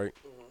to say, right?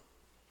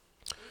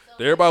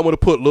 Everybody want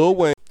to put Lil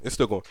Wayne. It's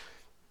still going.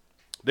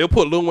 They'll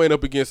put Lil Wayne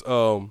up against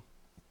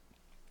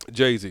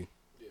Jay-Z.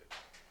 Yeah.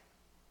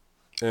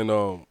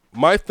 And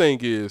my thing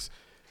is,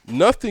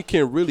 nothing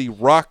can really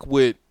rock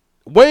with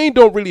Wayne.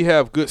 Don't really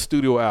have good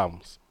studio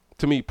albums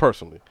to me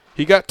personally.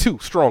 He got two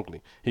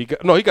strongly. He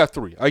got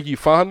three. I give you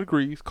 500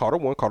 Degrees, Carter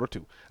 1, Carter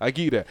 2. I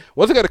give you that.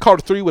 Once I got a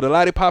Carter 3 with a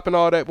lollipop and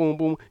all that, boom,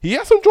 boom. He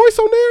had some joints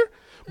on there,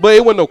 but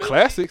it wasn't no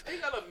classics. He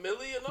got $1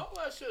 million, all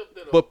that shit up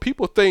there. But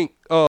people think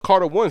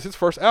Carter 1 is his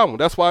first album.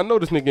 That's why I know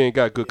this nigga ain't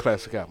got good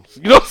classic albums.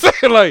 You know what I'm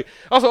saying? Like,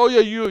 I was like, oh yeah,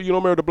 you don't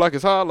remember The Block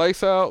Is Hot,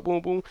 Lights Out,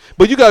 boom, boom.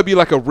 But you gotta be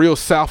like a real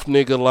South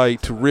nigga,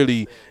 like, to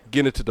really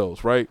get into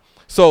those, right?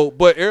 So,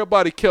 but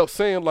everybody kept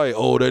saying like,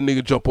 oh, that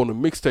nigga jump on the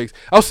mixtapes.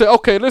 I'll say,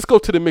 okay, let's go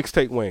to the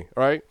mixtape Wayne,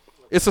 right?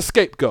 It's a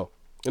scapegoat.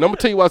 And I'm going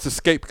to tell you why it's a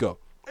scapegoat.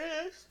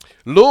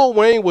 Lil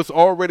Wayne was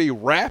already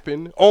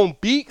rapping on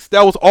beats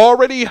that was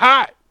already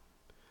hot.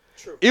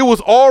 True. It was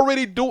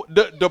already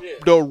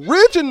the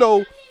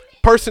original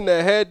person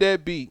that had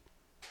that beat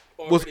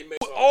was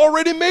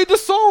already made the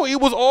song.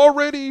 It was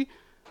already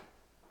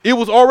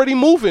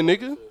moving,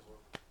 nigga.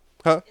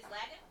 Huh?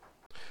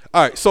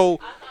 All right,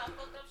 so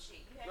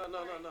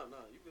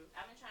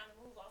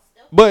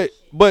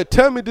But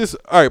tell me this.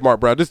 All right,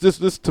 Mark Brown. This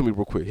to me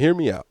real quick. Hear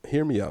me out,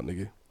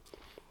 nigga.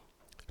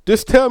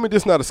 Just tell me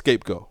this not a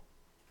scapegoat.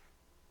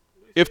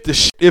 If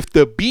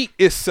the beat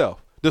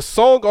itself, the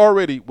song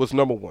already was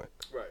number one.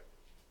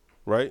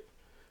 Right.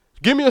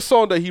 Give me a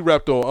song that he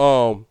rapped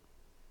on.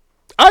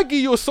 I give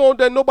you a song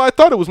that nobody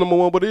thought it was number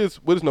one, but it is.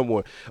 What is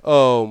number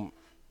one?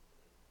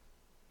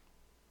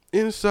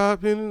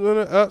 Inside,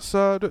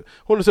 outside.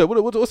 What is that?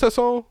 What's that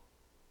song?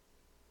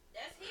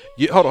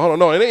 Yeah, hold on.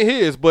 No, it ain't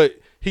his, but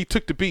he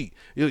took the beat.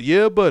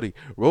 Yeah, buddy.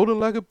 Rolling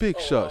like a big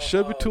shot.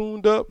 Chevy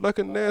tuned up like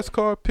a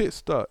NASCAR pit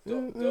stop.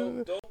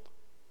 Damn.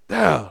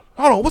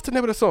 Hold on. What's the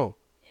name of the song?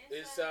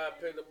 Inside,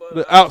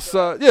 the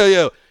outside.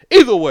 Yeah.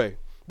 Either way,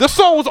 the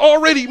song was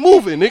already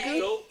moving,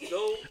 nigga.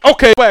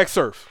 Okay, Swag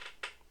Surf.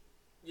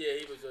 Yeah,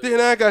 he was. Then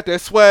I got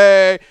that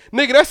swag.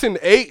 Nigga, that's in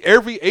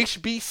every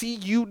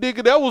HBCU,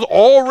 nigga. That was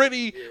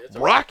already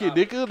rocking,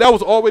 nigga. That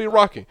was already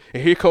rocking.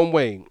 And here come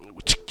Wayne.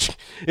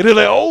 And they're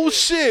like, oh,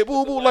 shit.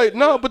 Boo, boo. Like,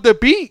 no, but the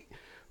beat.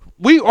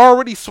 We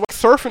already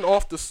surfing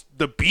off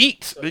the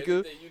beats, so nigga.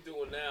 Everything you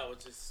doing now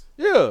is just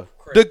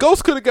crazy. The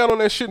Ghost could have got on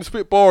that shit and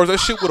spit bars. That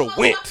shit would have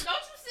went. Don't you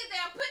sit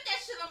there and put that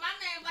shit on my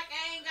name like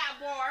I ain't got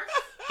bars.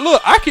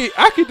 Look,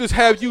 I could just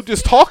have you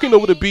just talking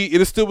over the beat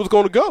and it still was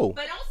going to go.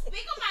 But don't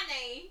speak on my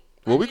name.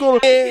 Well, we going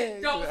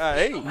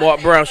to...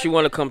 Mark Brown, she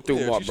want to come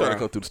through, Mark Brown. She trying to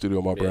come through the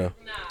studio, Mark Brown.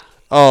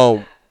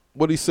 Nah.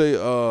 What do you say?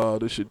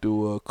 They should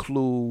do a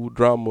Clue,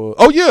 Drama.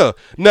 Oh, yeah.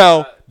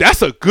 Now,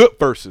 that's a good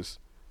versus.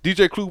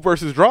 DJ Clue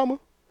versus Drama.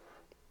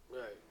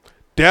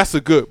 That's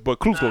a good, but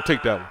Clue's gonna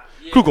take that one.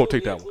 Yeah, Clue gonna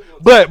take that one.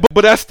 But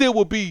that still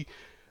will be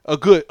a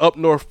good up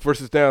north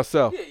versus down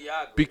south.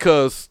 Yeah,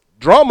 because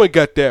Drama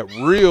got that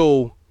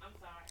real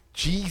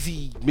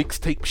Jeezy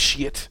mixtape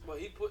shit.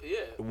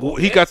 Well,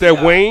 he got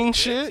that Wayne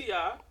shit.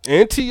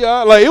 And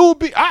T.I. Like, it would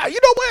be, you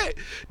know what?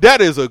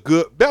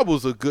 That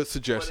was a good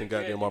suggestion,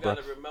 goddamn, my bro.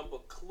 Remember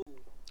Clue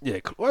Yeah,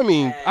 I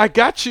mean, I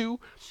got you.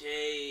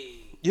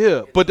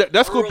 Yeah, but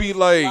that's gonna be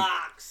like,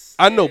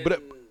 I know,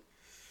 but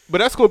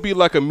that's gonna be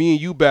like a me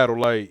and you battle.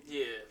 Like,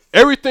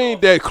 everything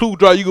that Clue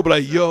drop, you gonna be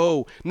like,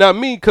 yo. Now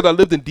me, cause I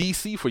lived in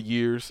DC for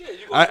years,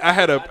 I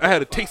had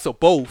a taste of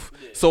both.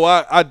 So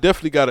I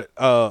definitely got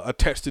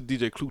attached to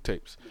DJ Clue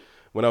tapes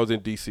when I was in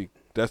DC.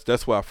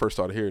 That's why I first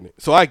started hearing it.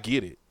 So I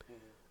get it.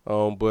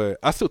 But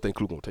I still think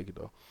Clue gonna take it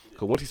though.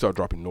 Cause once he started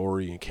dropping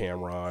Nori and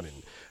Cameron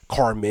and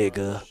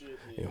Carmega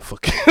and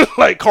fucking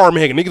like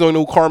Carmega, niggas don't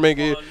know who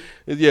Carmega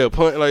is. Yeah,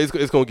 like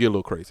it's gonna get a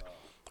little crazy.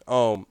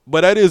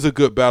 But that is a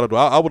good battle though.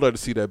 I would like to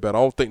see that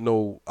battle.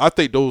 I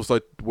think those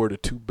like were the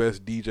two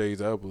best DJs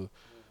ever.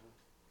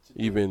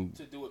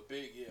 To do it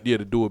big, yeah.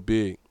 To do it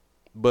big.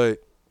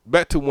 But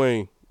back to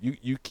Wayne,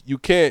 you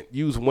can't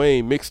use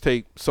Wayne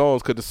mixtape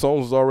songs because the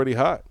songs was already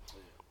hot.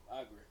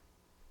 I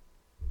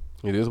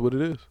agree. It is what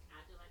it is.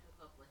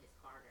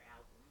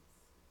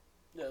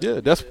 Yeah,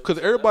 that's because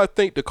everybody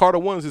think the Carter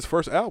 1 is his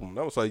first album.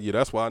 I was like, yeah,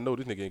 that's why I know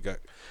this nigga ain't got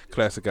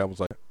classic albums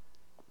like that.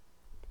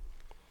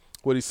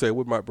 What'd he say?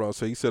 What Mike Brown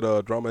say? He said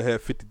Drama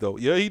had 50 though.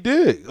 Yeah, he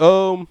did.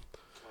 Well,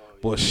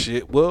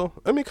 shit. Well,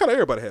 I mean, kind of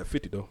everybody had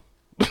 50 though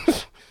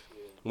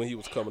when he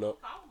was coming up.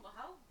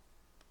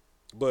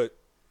 But,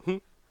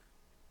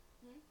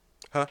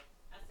 Huh?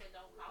 I said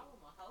don't call him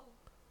a hoe.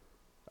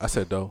 I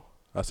said though.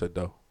 I said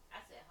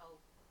hoe.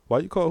 Why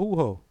you call who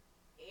hoe?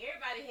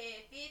 Everybody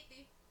had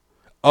 50.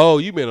 Oh,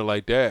 you mean it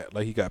like that?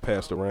 Like he got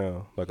passed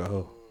around like a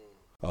hoe?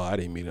 Oh, I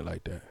didn't mean it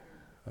like that.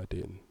 I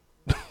didn't.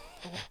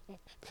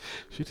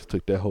 She just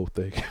took that whole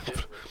thing.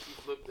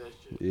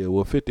 Yeah,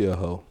 well, 50 a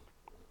hoe.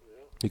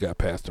 He got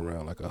passed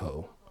around like a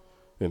hoe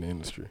in the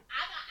industry.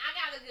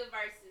 I got a good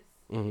verses.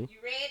 Mm-hmm. You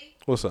ready?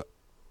 What's up?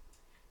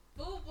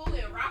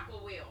 FUBU and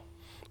Rockaway.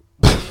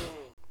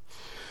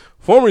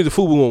 For some reason,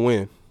 FUBU won't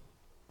win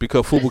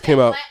because FUBU came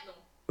out.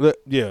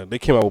 Yeah, they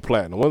came out with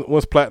platinum.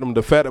 Once platinum,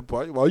 the fat.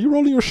 Why are you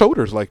rolling your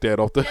shoulders like that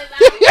off the?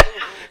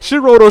 She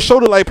rolled her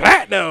shoulder like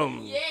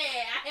platinum. Yeah,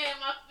 I had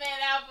my fat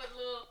Albert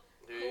little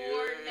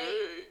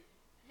coordinate.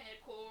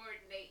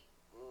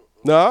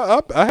 No,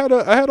 I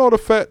had all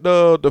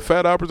the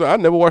fat operas. I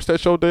never watched that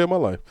show a day in my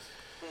life.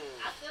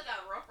 I still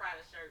got a Rough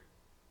Rider shirt.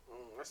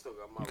 I still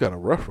got You got a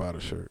Rough Rider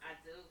shirt. I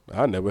do.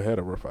 I never had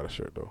a Rough Rider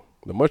shirt though.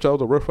 The much I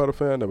was a Rough Rider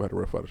fan, I never had a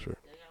Rough Rider shirt.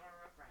 I got my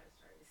Rough Rider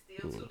shirt. It's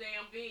still too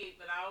damn big,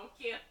 but I don't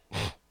care.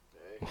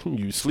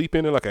 You sleep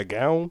in it like a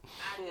gown?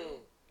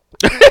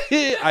 I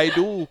do. I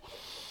do.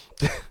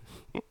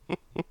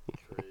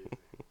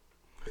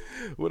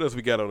 What else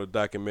we got on the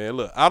docket, man?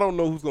 Look, I don't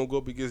know who's gonna go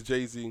up against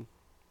Jay-Z,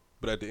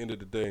 but at the end of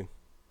the day,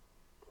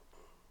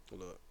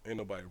 look, ain't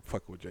nobody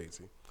fucking with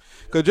Jay-Z.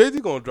 Cause Jay-Z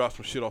gonna drop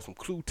some shit off some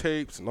Clue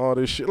tapes and all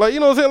this shit. Like, you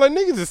know what I'm saying?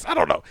 Like niggas just, I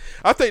don't know.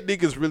 I think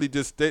niggas really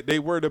just they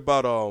worried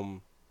about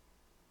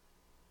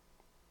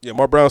yeah,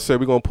 Mark Brown said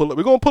we're gonna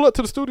pull up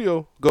to the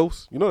studio,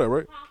 Ghost. You know that,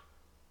 right?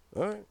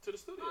 All right. To the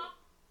studio.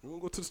 We're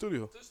gonna go to the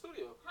studio.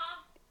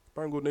 Huh?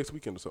 Probably go next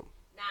weekend or something.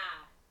 Nah,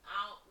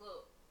 I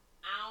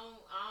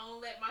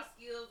don't let my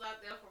skills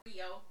out there for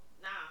Rio.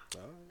 Nah,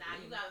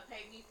 you gotta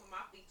pay me for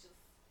my features.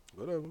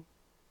 Whatever.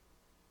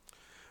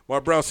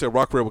 Mark Brown said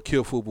Rockwell would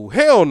kill FUBU.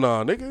 Hell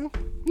nah, nigga.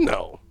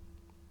 No.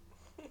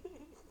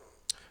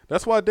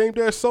 That's why Dame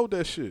Dash sold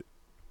that shit.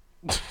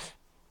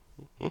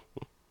 All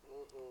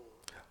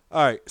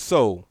right,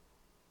 so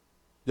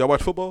y'all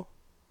watch football?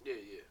 Yeah.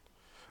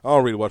 I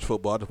don't really watch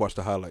football. I just watch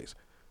the highlights.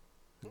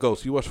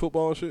 Ghost, you watch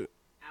football and shit?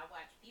 I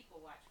watch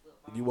people watch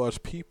football. You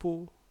watch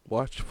people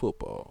watch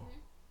football.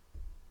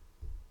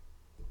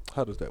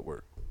 How does that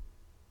work?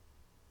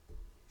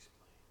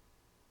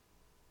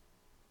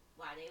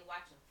 While they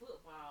watching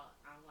football,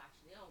 I'm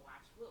watching them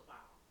watch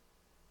football.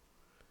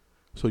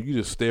 So you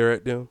just stare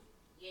at them?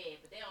 Yeah,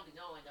 but they don't be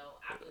knowing though.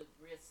 I do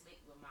real slick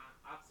with my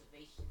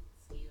observation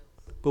skills.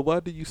 But why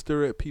do you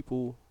stare at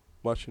people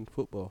watching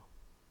football?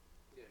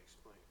 Yeah,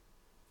 explain.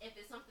 If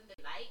it's something they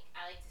like,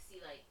 I like to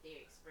see like their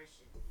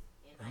expressions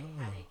and like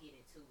how they get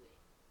into it.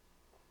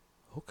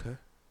 Okay.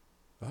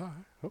 All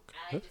right. Okay.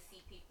 I like to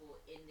see people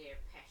in their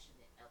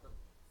passionate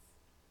elements.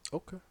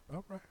 Okay.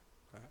 All right.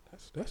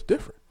 That's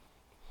different.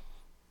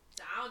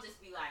 So I don't just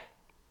be like.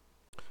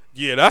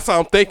 Yeah, that's how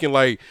I'm thinking.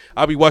 Like,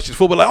 I'll be watching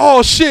football, like,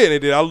 oh shit,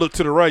 and then I look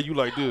to the right, you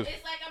like this.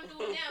 It's like I'm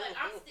doing now. Like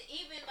I'm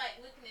even like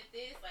looking at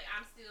this, like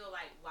I'm still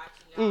like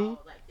watching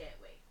y'all like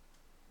that way.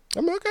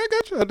 I'm like, okay, I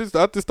got you. I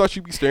just thought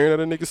you'd be staring at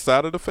a nigga's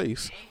side of the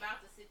face. I ain't about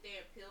to sit there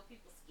and peel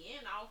people's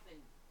skin off and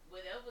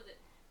whatever.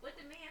 What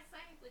the man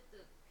saying with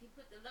he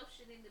put the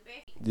lotion in the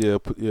back. Yeah,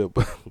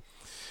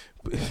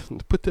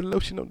 put the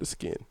lotion on the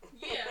skin.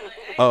 Yeah.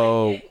 Like, I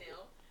ain't like that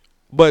now.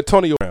 But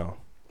Tony Brown.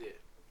 Yeah.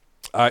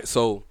 All right,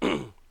 so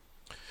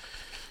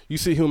you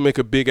see him make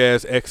a big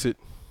ass exit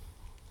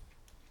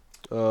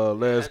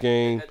last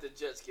game. At the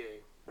Jets game.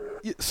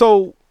 Yeah,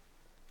 so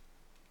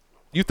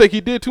you think he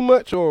did too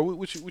much, or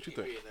what you think?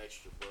 Being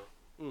extra, bro.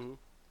 Mm-hmm.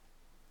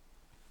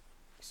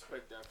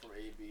 Expect that from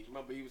AB.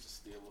 Remember, he was a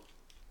Steeler.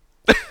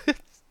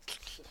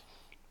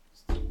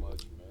 It's too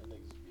much, man.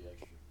 Niggas be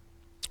extra.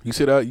 You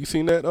see that? You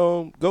seen that,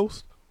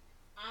 Ghost?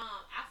 I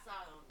saw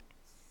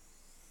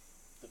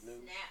The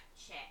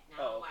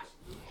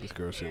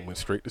girl shit went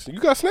straight to. You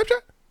got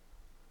Snapchat?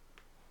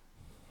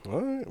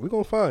 All right, we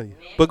gonna find you.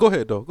 But go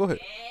ahead though. Go ahead.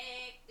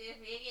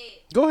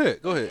 Go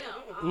ahead.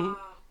 Mm-hmm.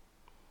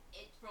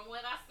 From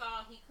what I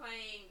saw, he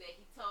claimed that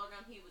he told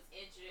them he was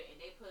injured and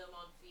they put him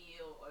on the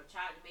field or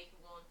tried to make him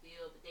go on the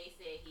field, but they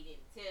said he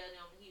didn't tell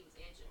them he was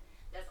injured.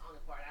 That's the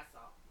only part I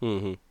saw.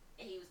 Mm-hmm.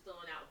 And he was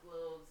throwing out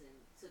gloves and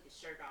took his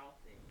shirt off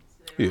and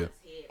spinning around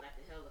his head like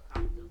a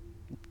helicopter.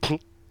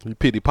 You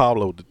Pity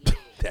Pablo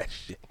that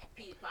shit.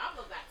 Pity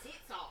Pablo got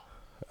TikTok.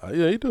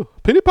 Yeah, he do.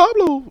 Pity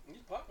Pablo,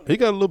 he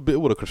got a little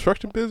bit with a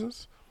construction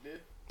business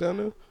down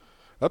there.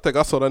 I think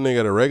I saw that nigga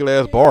at a regular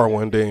ass bar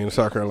one day in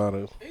South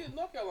Carolina. He in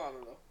North Carolina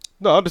though.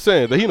 No, I'm just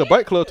saying that he in a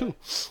bike club too.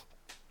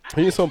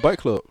 He in some bike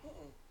club.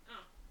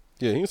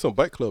 Yeah, he in some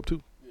bike club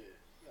too. Yeah,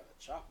 he got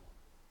a chopper.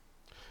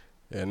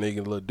 Yeah, nigga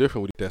a little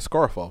different with that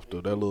scarf off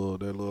though. That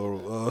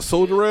little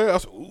soldier rag. I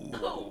said, ooh.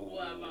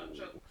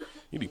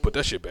 You need to put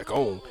that shit back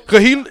on.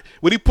 Cause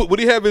when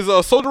he have his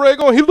soldier rag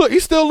on, he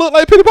still look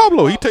like Pity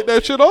Pablo. He take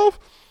that shit off.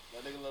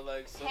 That nigga look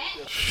like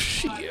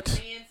shit.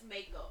 Men's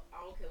makeup.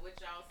 I don't care what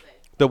y'all say.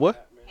 The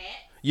what? Hat?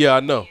 Yeah,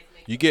 I know.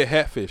 You get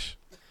hatfish.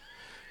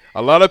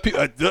 A lot of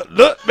people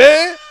look,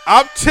 man.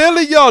 I'm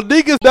telling y'all,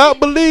 niggas don't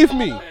believe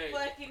me.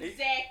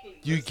 Exactly.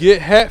 You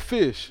get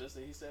hatfish.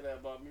 Listen, he said that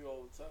about me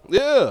all the time.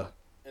 Yeah.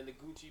 And the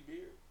Gucci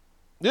beard.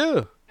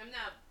 Yeah. I'm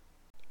not.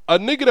 A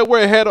nigga that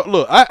wear a hat.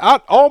 Look, I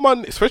all my,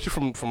 especially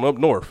from up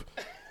north.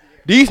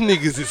 These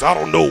niggas is, I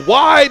don't know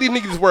why these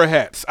niggas wear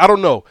hats. I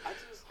don't know.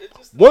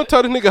 One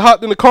time this nigga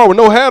hopped in the car with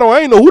no hat on.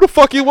 I ain't know who the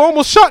fuck he was.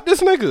 Almost shot this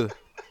nigga.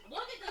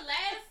 What did the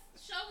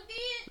last show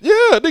did?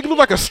 Yeah, nigga look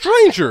like a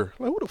stranger.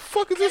 Like, who the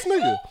fuck is this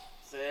nigga?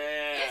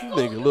 This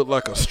nigga look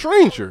like a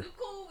stranger. You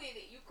cool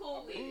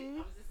with it.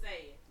 I'm just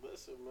saying.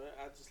 Listen, man,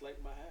 I just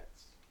like my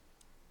hats.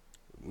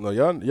 No,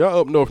 y'all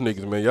up north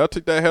niggas, man. Y'all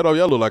took that hat off.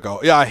 Y'all look like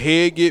y'all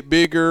head get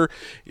bigger.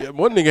 Yeah,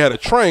 one nigga had a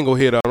triangle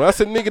head on. I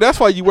said, nigga, that's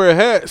why you wear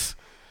hats.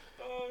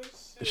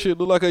 That shit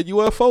look like a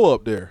UFO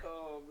up there.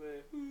 Oh,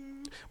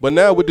 man. But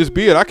now with this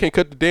beard, I can't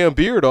cut the damn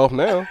beard off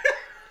now.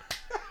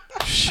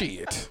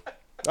 Shit.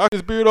 I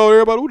this beard off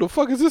everybody. Who the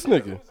fuck is this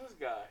nigga? Who's this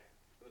guy?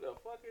 Who the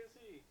fuck is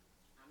he?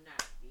 I'm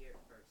not a beard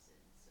person,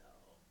 so.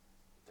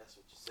 That's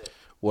what you said.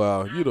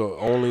 Wow, you the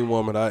only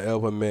woman I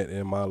ever met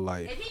in my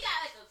life. If he got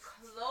like a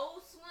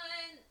close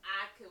one,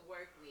 I could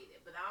work with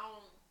it, but I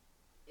don't.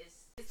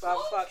 It's 5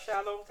 cool. o'clock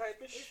shallow type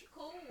of It's shit.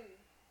 cool.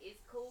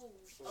 It's cool.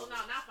 Oh no,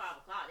 not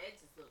 5 o'clock. That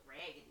just look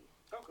raggedy.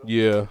 Okay.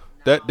 Yeah,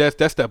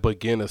 that's that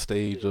beginner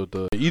stage of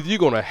the. Either you're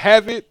gonna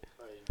have it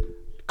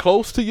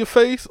close to your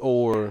face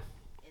or.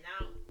 And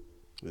I don't.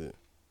 Yeah.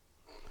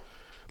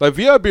 Like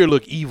VI beard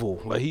look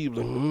evil. Like he'll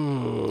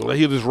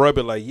just rub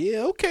it like,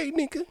 yeah, okay,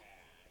 nigga,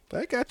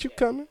 I got you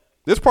coming.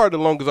 This probably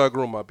the longest I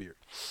grew my beard.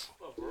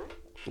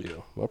 Yeah,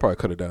 I'll probably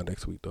cut it down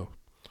next week though.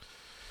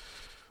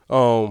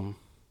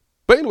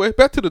 But anyway,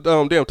 back to the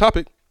damn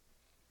topic.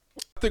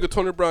 I think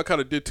Antonio Brown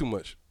kind of did too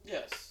much.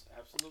 Yes,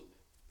 absolutely.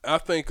 I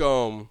think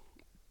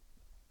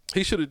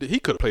he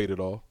could have played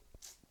it all.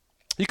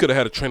 He could have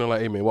had a trainer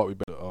like, hey man, walk me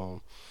back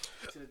To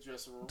the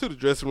dressing room. to the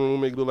dressing room,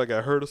 make it look like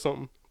I hurt or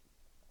something.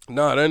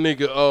 Nah, that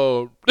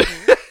nigga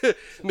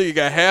nigga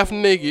got half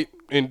naked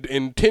in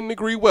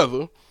 10-degree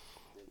weather.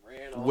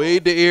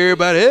 Waved to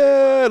everybody,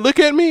 hey, look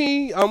at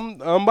me.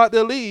 I'm about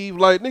to leave.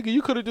 Like, nigga,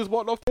 you could have just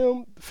walked off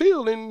the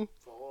field and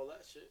For all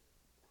that shit.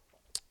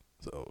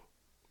 so.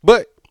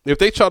 But if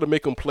they try to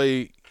make him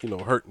play,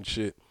 hurt and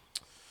shit,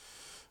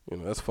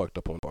 that's fucked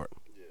up on part.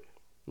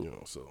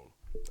 Yeah. So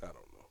I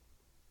don't know.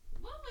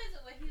 What was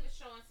it when he was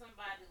showing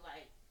somebody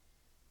like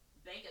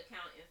bank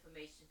account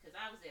information? Because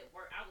I was at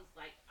work. I was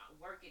like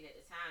working at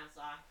the time,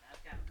 so I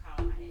got a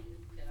call. I had to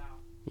cut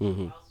off.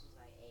 Mm-hmm. My boss was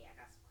like, "Hey, I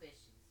got some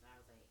questions." And I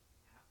was like,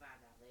 "I'll find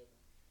out later."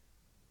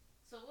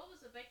 So what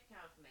was the bank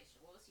account information?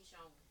 What was he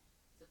showing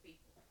to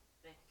people?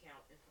 Bank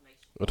account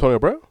information.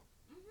 Antonio Brown?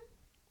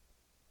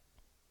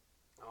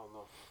 I don't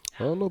know.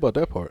 I don't know about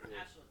that part.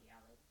 I'll show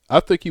y'all later.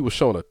 I think he was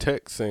showing a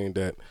text saying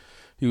that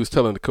he was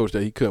telling the coach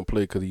that he couldn't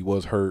play because he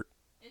was hurt.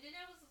 And then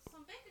there was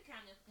some bank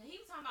account info.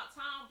 He was talking about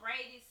Tom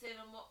Brady set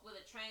him up with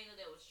a trainer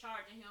that was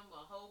charging him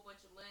a whole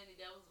bunch of money.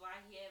 That was why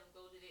he had him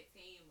go to that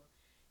team.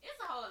 It's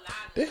a whole lot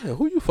of Damn,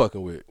 who you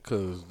fucking with?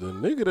 Because the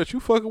nigga that you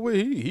fucking with,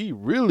 he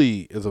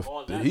really is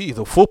he's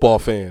a stuff. football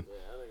fan. Yeah,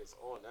 I think it's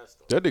on that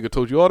stuff. That nigga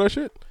told you all that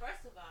shit?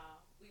 First of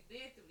all, we've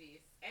been through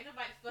this. Ain't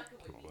nobody fucking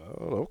with me.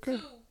 Oh, okay.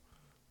 2,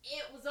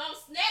 it was on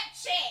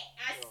Snapchat.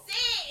 I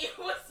said it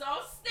was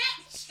on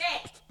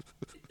Snapchat.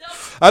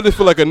 I just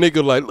feel like a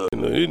nigga like, look, this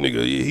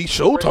nigga, he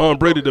showed Tom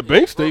Brady the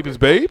bank statements,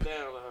 babe.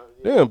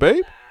 Damn,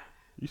 babe.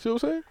 You see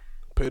what I'm saying?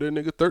 Pay that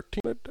nigga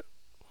 13 like that.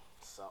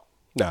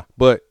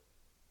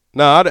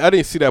 Nah, I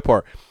didn't see that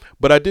part.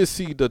 But I did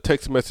see the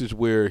text message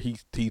where he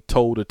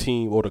told the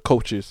team or the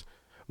coaches,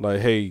 like,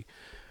 hey,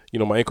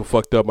 my ankle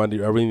fucked up. I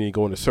really need to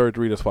go into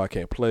surgery. That's why I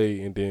can't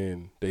play. And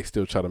then they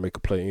still try to make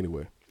a play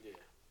anyway. Yeah.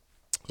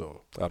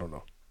 So, I don't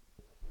know.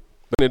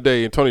 Back in the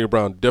day, Antonio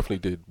Brown definitely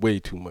did way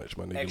too much,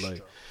 my nigga. Extra.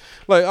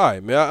 Like, all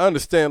right, man, I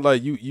understand,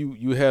 like,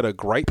 you had a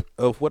gripe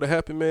of what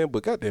happened, man,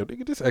 but goddamn,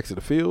 nigga, just exit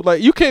the field.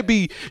 Like, you can't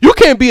be a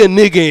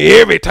nigga in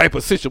every type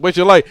of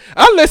situation. Like,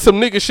 I let some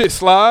nigga shit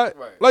slide.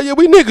 Right. Like, yeah,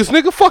 we niggas,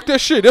 nigga, fuck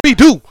that shit. That we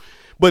do.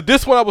 But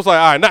this one, I was like,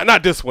 all right,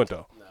 not this one,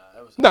 though.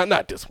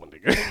 Not this one,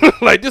 nigga.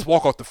 Like, just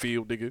walk off the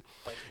field, nigga.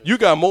 You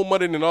got more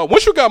money than all.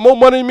 Once you got more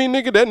money than me,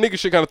 nigga, that nigga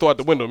shit kind of throw out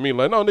the window. Me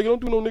like, no, nigga, don't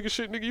do no nigga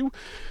shit, nigga.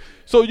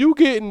 So you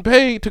getting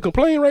paid to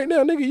complain right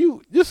now,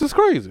 nigga? This is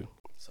crazy.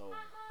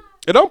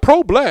 And I'm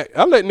pro-black.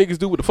 I let niggas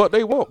do what the fuck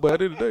they want, but at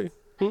the end of the day.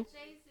 Jay-Z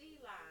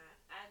line.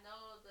 I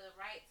know the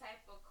right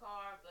type of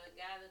car, but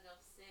got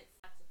enough sense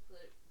not to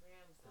put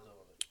rims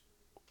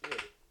on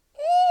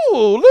it.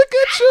 Ooh, look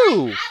at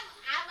you.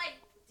 I like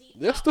deep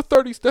That's the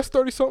 30s. That's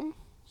 30 something.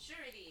 Sure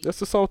it is. That's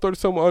the song 30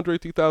 something with Andre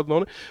 3000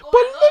 on it. Oh,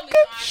 But look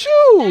at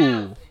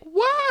you.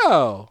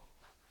 Wow.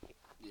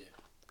 Yeah.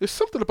 There's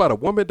something about a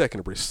woman that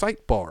can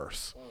recite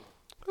bars.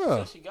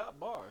 Huh. She got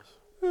bars.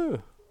 Yeah. I can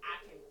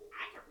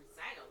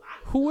recite a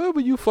lot of Whoever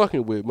you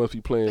fucking with must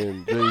be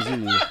playing Jay-Z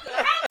in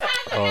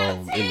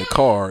the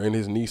car in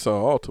his Nissan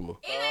Altima.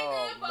 It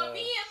ain't good for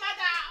me and my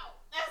dog.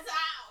 That's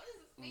all. This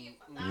is me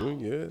and my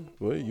dog. Yeah,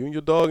 well, you and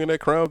your dog in that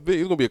Crown Vic.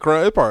 It's gonna be it's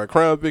probably a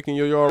Crown Vic in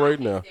your yard right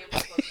now.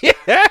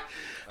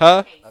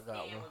 Huh?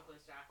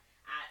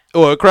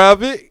 Oh, a Crown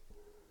Vic?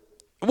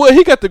 Well,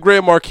 he got the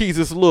Grand Marquis.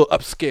 It's a little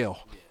upscale.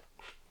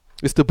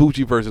 It's the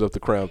bougie version of the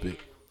Crown Vic.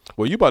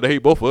 Well, you about to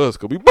hate both of us,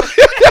 cause you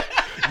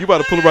about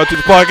to pull around to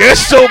the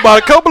podcast show about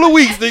a couple of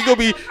weeks. Then gonna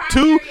be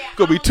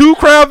two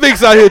Crown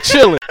Vics out here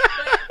chilling.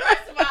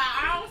 First of all,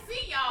 I don't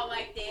see y'all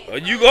like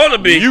that. You gonna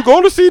be? You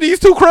gonna see these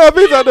two Crown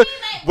Vics out there?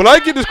 When I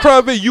get this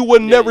Crown Vic, you will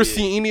never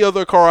see any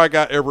other car I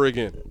got ever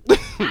again. I mean,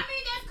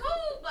 that's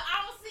cool, but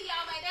I don't see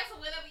y'all like that. So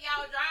whatever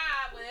y'all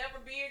drive, whatever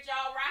beard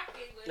y'all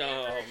rocking,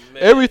 whatever. Oh,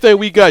 man. Everything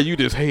we got, you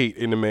just hate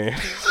in the man.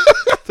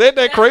 Ain't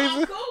that crazy?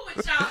 I'm cool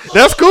with y'all.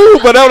 That's cool,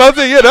 but that's what I'm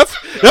saying. Yeah,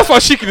 that's why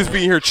she can just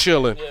be here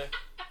chilling. Yeah.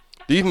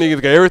 These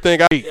niggas got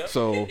everything I hate,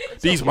 so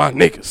these my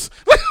niggas.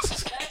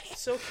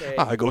 It's okay.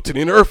 I go to the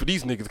inner earth for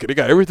these niggas because they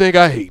got everything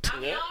I hate. I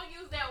mean, I don't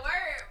use that word,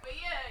 but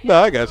yeah.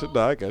 Nah, I got you.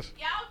 Y'all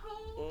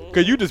cool.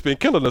 Because you just been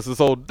killing us this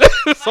whole night.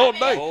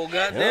 Oh, I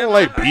goddamn. don't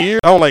like beer.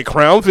 I don't like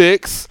Crown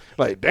Vics.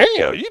 Like,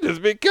 damn, you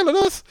just been killing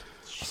us.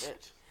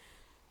 Shit.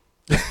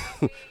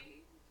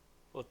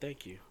 Well,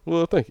 thank you.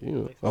 Well, thank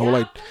you.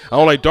 I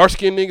don't like dark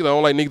skinned niggas. I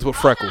don't like niggas with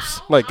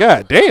freckles. Like,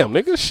 god damn,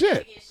 nigga,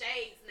 shit. Shades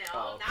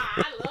now. Nah,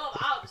 I love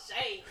all the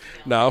shades.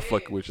 Nah, I'm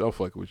fucking with you. I'm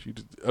fucking with you.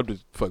 I'm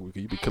just fucking with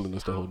you. You been killing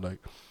us the whole night.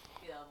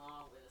 Get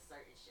along with a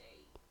certain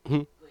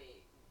shade.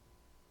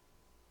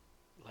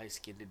 Light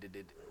skinned.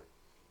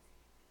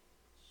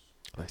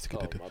 Light skin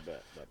Oh, did it. my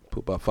bad.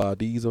 Put about 5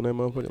 D's on that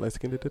motherfucker. Light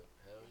skin did it.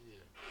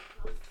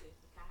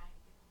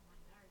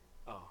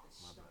 Oh,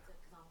 my bad.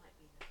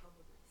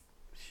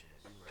 Shit,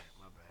 you right.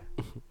 My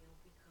bad.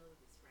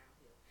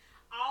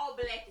 All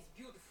black is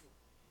beautiful.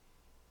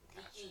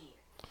 The end.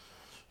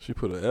 She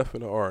put an F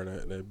and an R in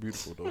that. That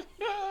beautiful though.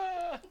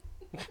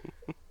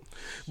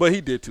 But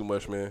he did too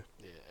much, man.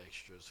 Yeah,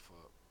 extra as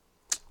fuck.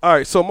 All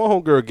right, so my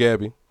homegirl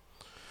Gabby,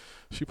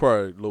 she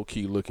probably low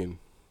key looking.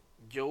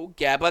 Yo,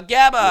 Gabba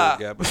Gabba.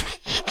 Gabby.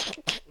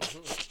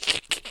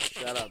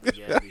 Shout out to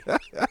Gabby. That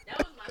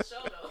was my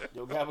show though.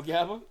 Yo, Gabba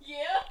Gabba.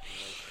 Yeah.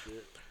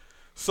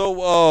 So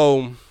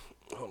hold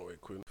on, wait,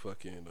 quick,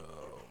 fucking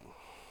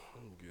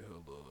let me get her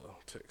little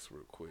text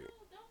real quick.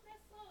 Don't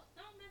mess up.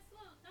 Don't mess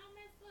up. Don't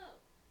mess up.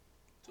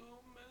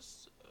 Don't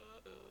mess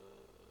up.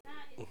 Nah,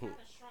 it's kind of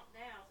shrunk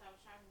down, so I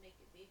was trying to make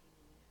it bigger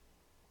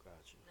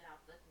Gotcha.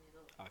 without fucking it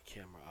up. Our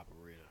camera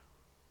operator.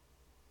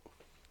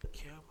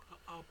 Camera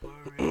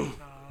operator.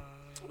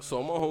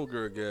 So my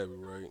homegirl Gabby,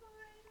 right?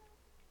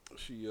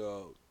 She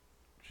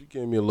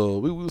gave me a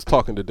little. We was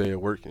talking today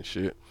at work and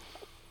shit,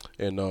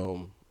 and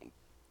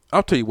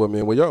I'll tell you what,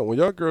 man. When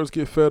y'all girls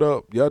get fed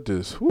up, y'all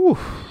just, whew,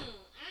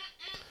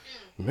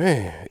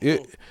 man. It.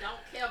 Don't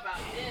care about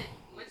it.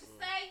 What you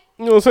say?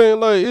 You know what I'm saying?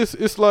 Like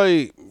it's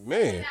like,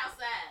 man. Sit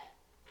outside.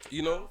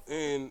 You know,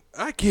 and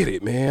I get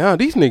it, man.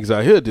 These niggas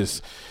out here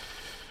these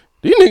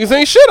niggas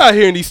ain't shit out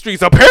here in these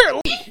streets,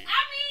 apparently. I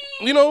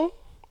mean, You know?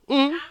 we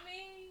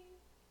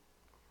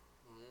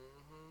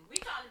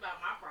talking about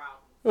my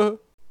problem.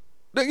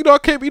 You know, I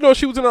came, you know,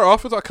 she was in her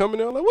office. I come in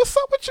there, like, what's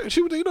up with you?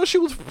 She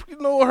was, you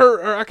know,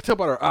 her I could tell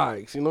by her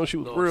eyes. You know, she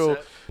was real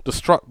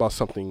distraught by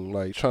something,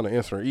 like, trying to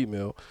answer her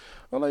email.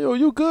 I'm like, yo,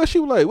 you good? She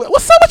was like,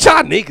 what's up with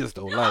y'all niggas,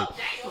 though?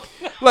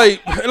 Like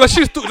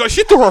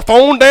she threw her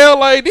phone down,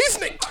 like, these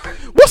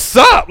niggas, what's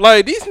up?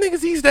 Like, these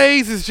niggas these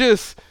days is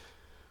just,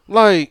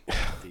 like,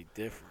 They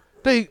different.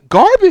 they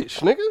garbage,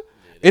 nigga.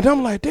 And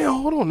I'm like, damn,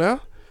 hold on now.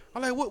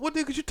 I'm like, what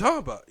niggas you talking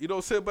about? You know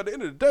what I'm saying? By the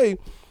end of the day,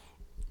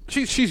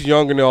 she's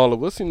younger than all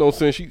of us. You know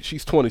what I'm saying?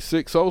 She's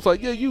 26. So I was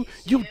like, yeah, you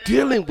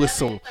dealing with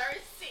some.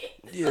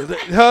 Yeah,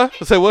 huh?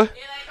 Say what?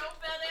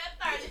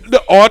 No,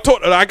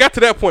 I got to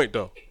that point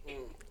though.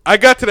 I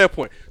got to that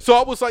point. So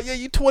I was like, yeah,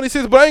 you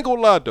 26, but I ain't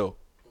gonna lie though.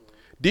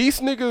 These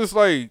niggas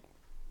like,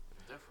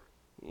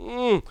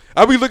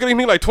 I be looking at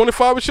me like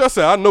 25 and shit. I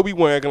said, I know we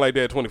weren't acting like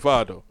that at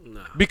 25 though.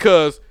 Nah.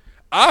 Because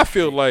I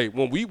feel like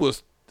when we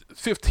was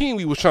 15,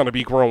 we was trying to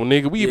be grown,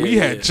 nigga. We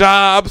had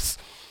jobs.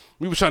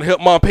 We was trying to help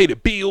mom pay the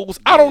bills.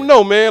 I don't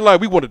know, man. Like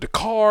we wanted the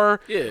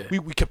car. Yeah.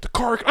 We kept the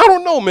car. I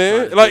don't know,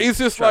 man. Like it's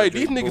just like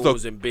these niggas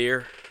are and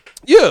beer.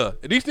 Yeah,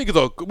 these niggas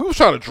are. We was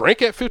trying to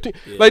drink at 15.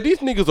 Yeah. Like these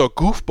niggas are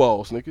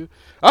goofballs, nigga.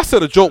 I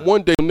said a joke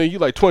one day, and then you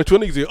like 22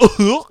 niggas. Said,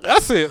 I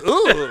said,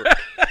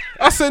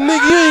 I said,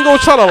 nigga, you ain't gonna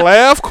try to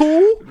laugh,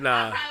 cool? Nah.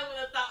 I would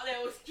have thought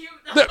that was cute.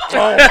 Though.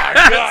 Oh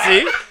my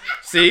god.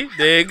 See,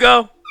 there you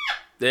go.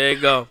 There you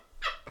go.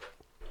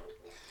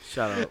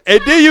 Shut up.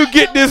 And then you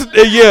get this,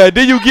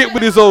 then you get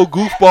with this old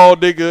goofball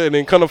nigga, and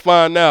then kind of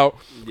find out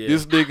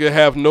this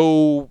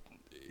nigga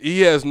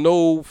he has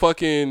no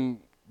fucking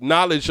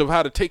knowledge of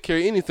how to take care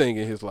of anything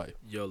in his life.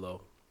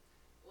 YOLO.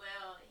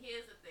 Well,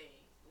 here's the thing.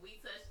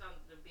 We touched on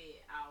it a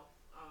bit off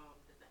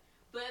the thing.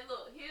 But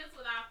look, here's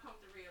what I've come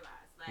to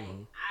realize. Like,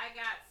 I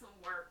got some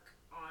work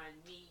on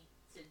me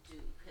to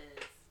do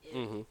because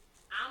if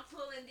I'm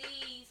pulling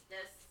these,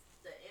 that's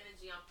the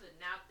energy I'm putting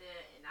out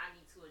there, and I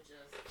need to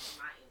adjust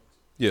my energy.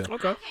 Yeah.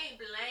 Okay. I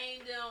can't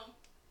blame them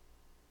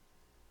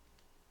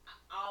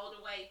all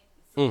the way.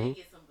 So they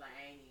get some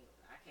blame.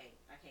 I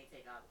can't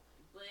take all the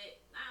blame.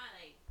 But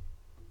like,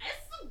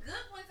 there's some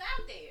good ones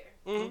out there.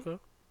 Okay.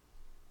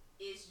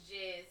 It's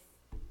just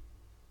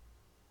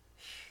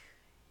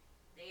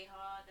they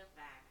hard to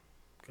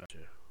find. Gotcha.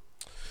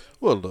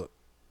 Well, look,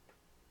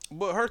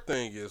 but her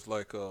thing is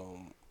like,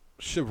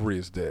 chivalry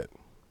is dead.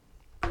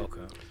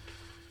 Okay.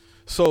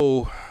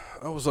 So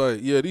I was like,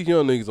 yeah, these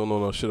young niggas don't know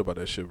no shit about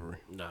that chivalry.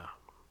 Nah.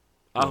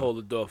 I hold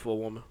the door for a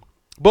woman.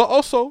 But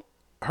also,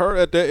 her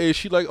at that age,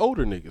 she like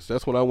older niggas.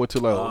 That's when I went to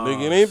like,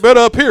 nigga, it ain't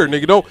better up here,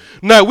 nigga. Don't.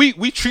 Now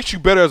we treat you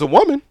better as a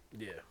woman.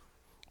 Yeah.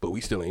 But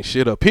we still ain't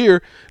shit up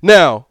here.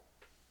 Now,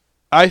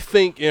 I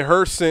think in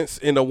her sense,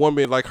 in a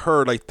woman like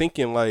her, like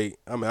thinking like,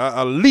 I mean,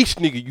 at least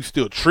nigga, you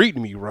still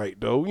treating me right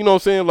though. You know what I'm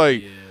saying?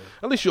 Like,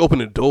 at least you open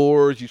the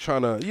doors. You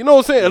trying to, you know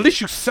what I'm saying? At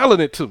least you selling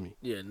it to me.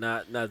 Yeah,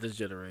 not this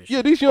generation.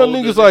 Yeah, these young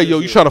niggas like, yo,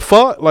 you trying to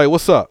fuck? Like,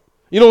 what's up?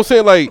 You know what I'm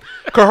saying? Like,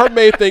 cause her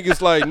main thing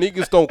is like,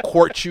 niggas don't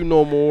court you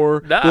no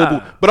more. Nah. Boo,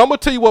 boo. But I'm gonna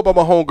tell you what about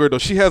my homegirl though.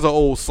 She has an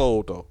old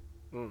soul though.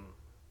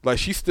 Like,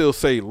 she still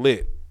say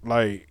lit.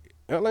 Like,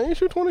 ain't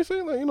she 26?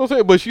 Like, you know what I'm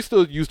saying? But she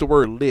still use the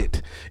word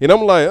lit. And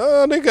I'm like,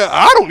 nigga,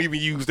 I don't even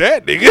use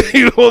that, nigga.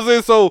 You know what I'm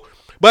saying? So,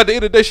 but at the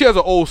end of the day, she has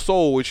an old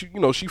soul. And she, you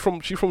know, she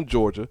from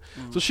Georgia.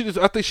 So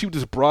I think she was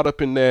just brought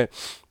up in that.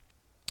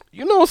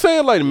 You know what I'm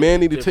saying? Like, man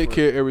need to take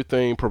care of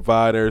everything,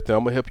 provide everything.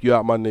 I'm gonna help you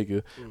out, my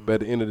nigga. But at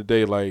the end of the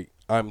day, like,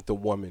 I'm the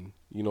woman.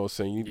 You know what I'm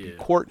saying? You be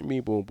courting me,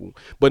 boom, boom.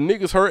 But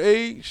niggas her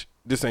age,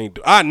 this ain't.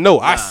 I know.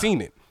 I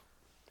seen it.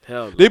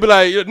 Hell, they be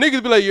like,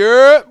 niggas be like,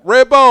 yeah,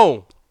 red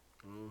bone.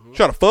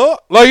 Trying to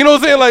fuck? Like, you know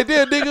what I'm saying? Like,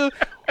 that nigga,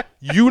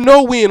 you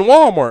know we in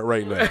Walmart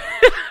right now.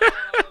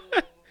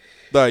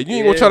 Like, you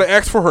ain't gonna try to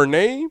ask for her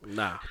name?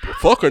 Nah.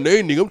 Fuck her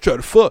name, nigga. I'm trying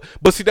to fuck.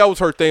 But see, that was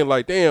her thing.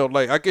 Like, damn,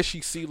 like, I guess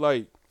she see,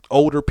 like,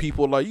 older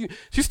people. Like,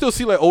 she still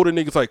see, like, older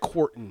niggas, like,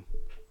 courting.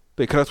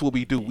 Because that's what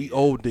we do. We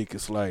old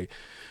niggas, like,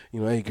 you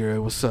know, hey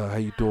girl, what's up? How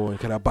you doing?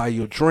 Can I buy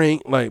you a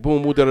drink? Like,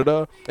 boom, boom, da da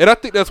da. And I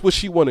think that's what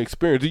she want to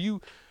experience. Do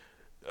you,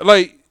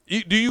 like,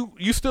 do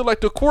you still like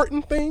the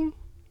courting thing?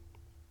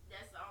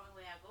 That's the only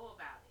way I go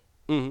about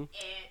it. And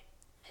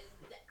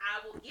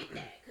I will get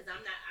that because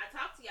I'm not. I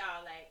talk to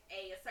y'all like,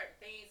 hey, certain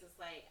things. It's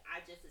like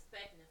I just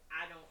expect, and if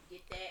I don't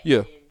get that,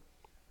 yeah, then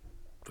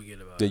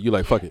forget about it. Yeah, you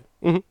like fuck it.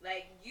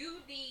 Like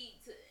you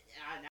need to.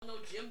 I don't know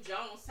Jim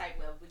Jones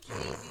type level, but you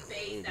need to be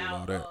phased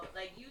out.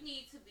 Like you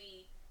need to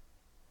be.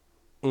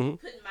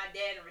 Putting my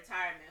dad in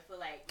retirement for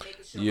like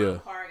making sure my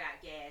car got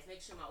gas,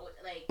 making sure my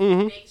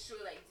making sure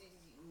like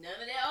none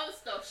of that other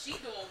stuff she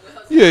doing with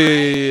her.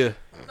 Yeah.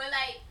 But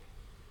like,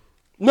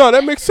 no,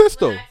 that makes sense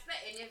though. And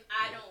if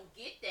I don't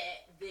get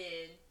that,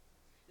 then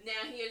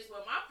now here's where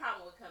my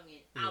problem would come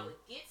in. I would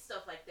get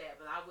stuff like that,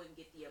 but I wouldn't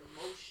get the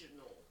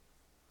emotional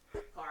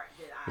part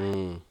that I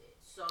needed.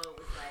 So it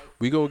was like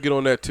we gonna get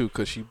on that too,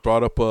 cause she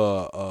brought up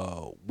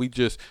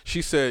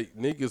she said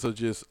niggas are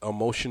just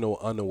emotional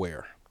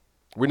unaware.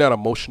 We're not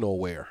emotional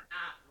aware.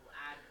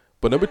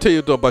 But let me tell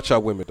you though about y'all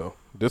women though.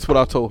 This is what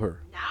I told her.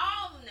 No,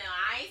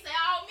 I ain't say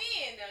all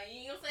men. No, you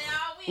ain't gonna say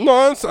all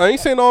women. No, I ain't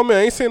saying all men.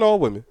 I ain't saying all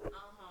women.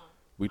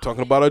 We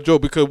talking about a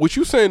joke because what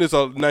you saying is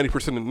 90%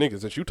 of the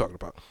niggas that you talking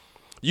about.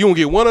 You gonna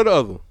get one or the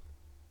other.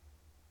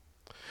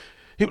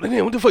 He like,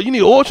 damn, what the fuck? You need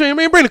an oil change,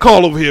 man? Bring the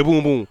call over here,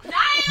 boom, boom.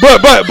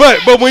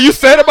 But when you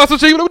said about some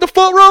shit, you like, what the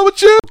fuck wrong with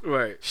you?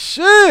 Right.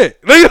 Shit.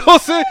 You know what I'm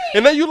saying?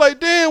 And then you like,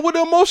 damn, what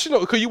the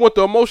emotional? Because you want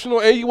the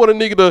emotional and you want a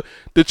nigga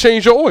to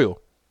change your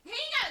oil. He ain't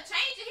gotta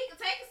change it. He can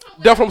take it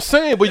somewhere. That's what I'm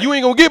saying. But you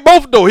ain't gonna get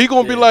both though. He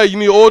gonna be like, you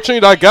need an oil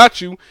change? I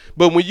got you.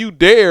 But when you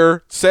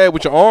there, sad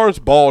with your arms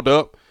balled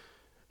up,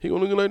 he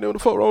gonna look like, what the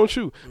fuck wrong with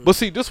you? But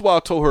see, this is why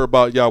I told her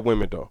about y'all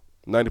women though.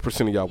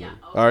 90% of y'all women.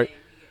 Okay. All right.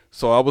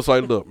 So I was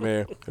like, look,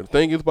 man, the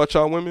thing is about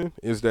y'all women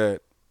is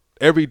that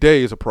every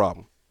day is a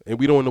problem. And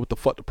we don't know what the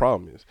fuck the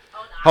problem is.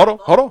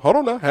 Hold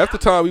on now. Half the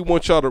time we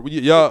want y'all to,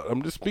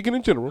 I'm just speaking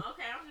in general.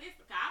 Okay, I'm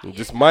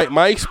Just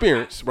my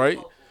experience, right?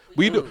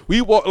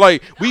 We walk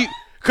like we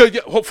cause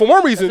for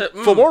one reason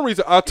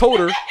I told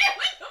her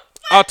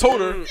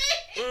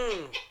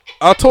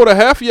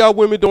half of y'all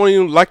women don't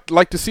even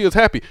like to see us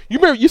happy. You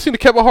remember you seen the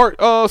Kevin Hart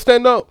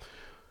stand up?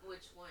 Which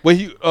one? When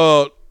he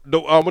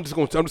no, I'm just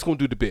gonna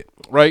do the bit,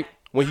 right?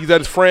 When he's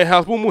at his friend's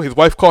house, boom, his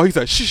wife called. He's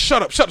like,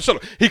 shut up.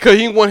 He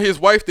didn't want his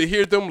wife to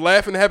hear them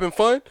laughing and having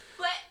fun.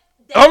 But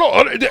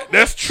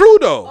that's true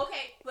though.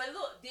 Okay, but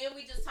look, then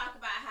we just talk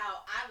about how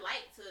I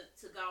like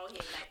to go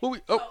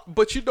ahead. Like,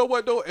 but you know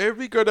what though?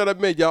 Every girl that I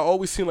met, y'all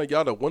always seem like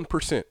y'all the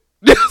 1%.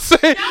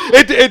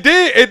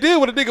 It did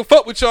when a nigga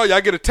fuck with y'all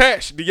get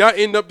attached. Then y'all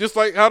end up just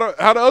like how the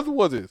other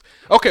ones is.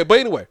 Okay, but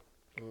anyway,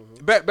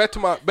 back to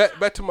my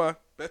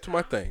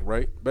thing,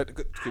 right?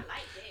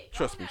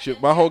 Trust me, shit.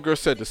 My homegirl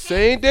said the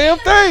same damn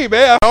thing,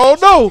 man. I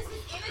don't know.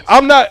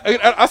 I'm not.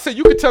 I said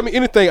you can tell me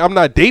anything. I'm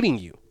not dating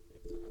you.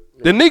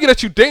 The nigga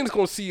that you dating is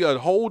gonna see a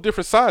whole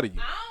different side of you.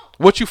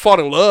 Once you fall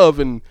in love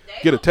and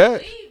get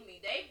attached.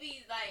 They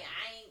be like,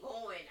 I ain't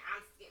going.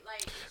 I'm scared.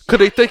 Like, cause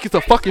they think it's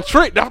a fucking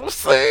trick. That's what I'm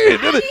saying.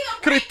 Cause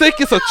they think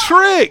it's a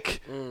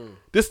trick.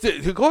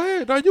 Go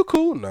ahead. Nah, you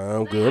cool. Nah,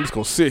 I'm good. I'm just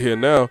gonna sit here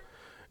now.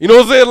 You know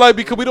what I'm saying? Like,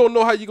 because we don't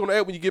know how you're gonna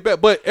act when you get back.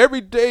 But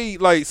every day,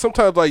 like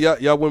sometimes, like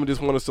y'all women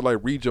just want us to like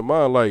read your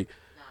mind. Like,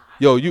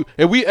 yo, you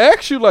and we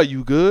ask you like,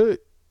 you good?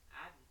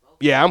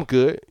 Yeah, I'm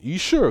good. You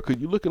sure? Cause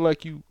you looking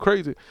like you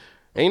crazy.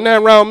 Ain't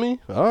nothing around me.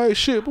 All right,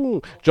 shit,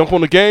 boom. Jump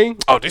on the game.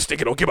 Oh, this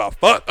nigga don't give a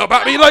fuck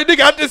about me. Like,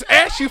 nigga, I just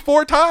asked you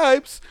 4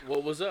 times.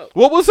 What was up?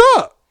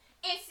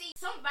 And see,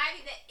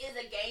 somebody that is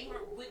a gamer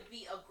would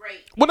be a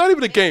great. Well, not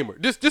even a gamer.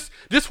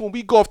 This when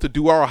we go off to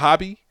do our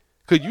hobby.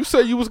 Cause you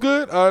say you was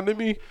good. Let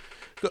me.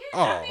 Don't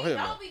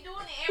be doing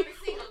it every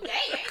single day.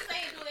 I ain't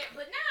saying do that,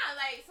 but nah,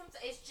 like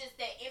sometimes it's just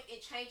that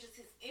it changes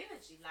his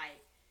energy.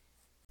 Like,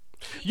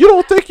 you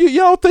don't think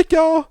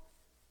y'all.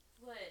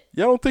 What?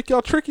 Y'all don't think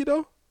y'all tricky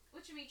though?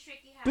 What you mean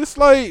tricky? How? This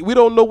like we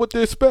don't know what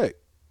to expect.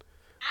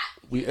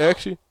 We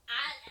actually.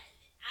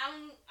 I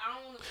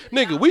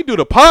don't. Nigga, we do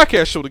the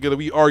podcast show together.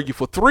 We argue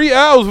for 3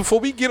 hours before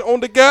we get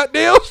on the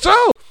goddamn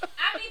show. But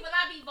I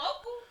be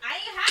vocal. I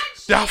ain't hiding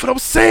shit. That's what I'm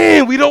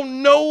saying. We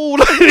don't know.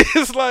 Like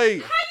it's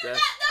like. How you not know?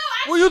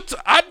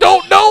 I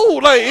don't know.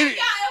 Like. Y'all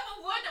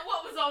ever wonder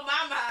what was on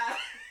my mind?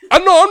 I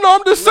know.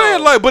 I'm just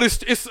saying. Like, but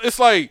it's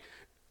like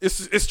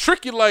it's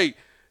tricky. Like,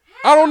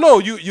 I don't know.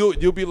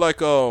 You'll be like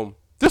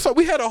this.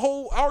 We had a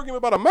whole argument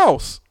about a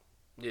mouse.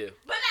 Yeah.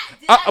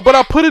 But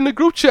I put in the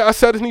group chat. I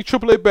said I just need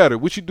AAA battery.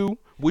 What you do?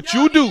 What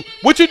you do?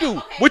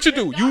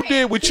 You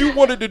did what you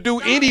wanted to do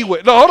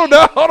anyway. No, hold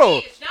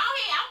on.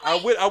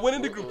 I went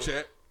in the group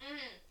chat.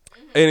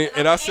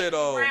 And I said,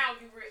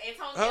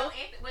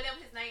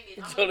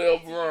 Antonio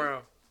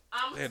Brown.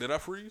 Man, did I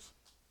freeze?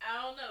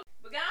 I don't know.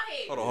 But go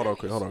ahead. Hold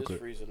on, quick.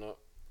 It's freezing up.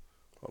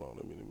 Hold on,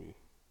 let me.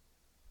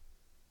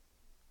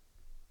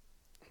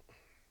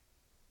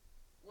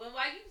 Well,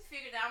 while you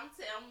figured out, I'm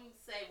gonna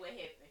say what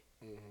happened.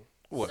 Mm-hmm.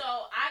 What? So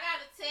I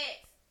got a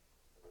text.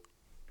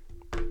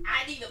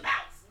 I need a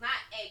mouse.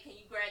 Not, hey, can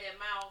you grab that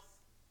mouse?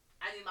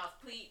 I need a mouse,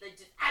 please.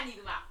 I need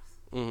a mouse.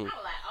 Mm-hmm. I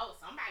was like, oh,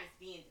 somebody's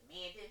being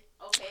demanding.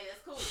 Okay,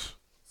 that's cool.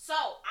 So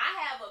I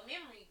have a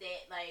memory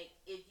that, like,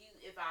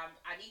 if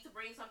I need to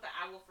bring something,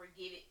 I will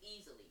forget it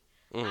easily.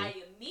 Mm-hmm. I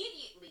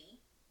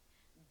immediately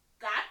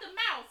got the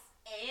mouse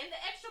and the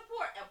extra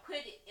port and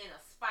put it in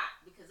a spot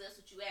because that's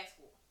what you asked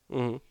for.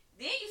 Mm-hmm.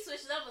 Then you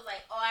switched it up and was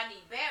like, oh, I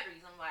need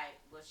batteries. I'm like,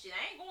 well, shit,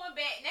 I ain't going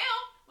back now.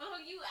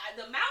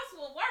 The mouse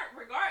will work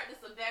regardless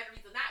of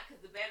batteries or not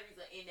because the batteries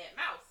are in that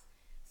mouse.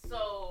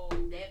 So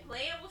that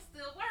plan will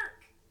still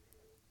work.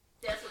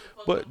 That's what the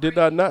fuck. But did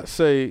I not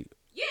say?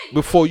 Yeah,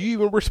 before you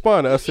even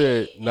responded, I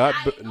said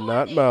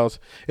not mouse.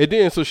 It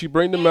didn't. So she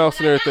bring the mouse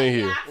and everything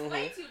here.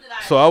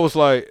 So I was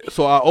like,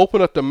 so I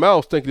opened up the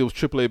mouse thinking it was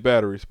AAA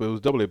batteries, but it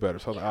was AA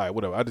batteries. So I was like, all right,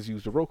 whatever. I just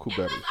used the Roku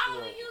batteries.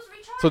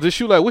 So then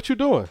she was like, what you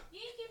doing?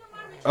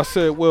 I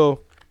said,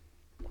 well,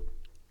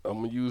 I'm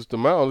going to use the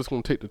mouse. I'm just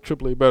going to take the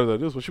AAA batteries out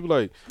of this one. She was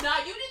like, no,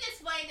 you didn't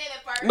explain that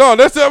at first. No,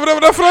 that's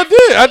what I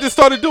did. I just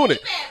started doing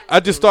it. I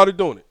said,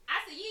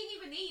 you didn't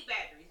even need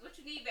batteries. What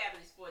you need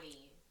batteries for then?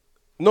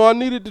 No, I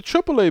needed the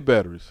AAA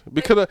batteries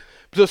because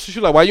she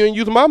was like, "Why you ain't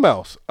using my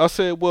mouse?" I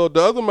said, "Well,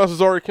 the other mouse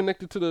is already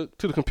connected to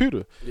the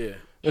computer." Yeah.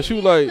 And she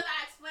was like, "What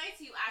I explained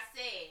to you, I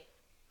said,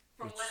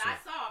 from what I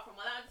saw, from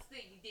what I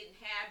understood, you didn't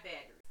have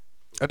batteries.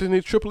 I didn't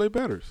need AAA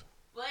batteries."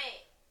 But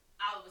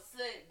all of a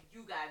sudden,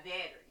 you got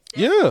batteries.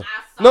 Yeah.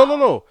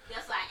 No.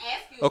 That's why I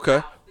asked you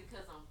about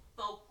because I'm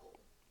vocal.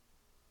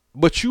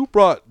 But you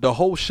brought the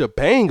whole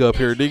shebang up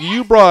here, nigga.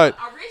 You brought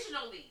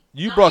originally.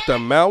 You brought the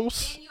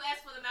mouse. Didn't you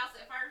ask for the mouse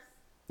at first?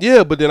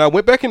 Yeah, but then I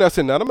went back and I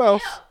said, not a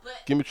mouse. Yeah,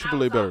 give me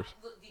AAA batteries.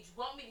 Did you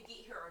want me to get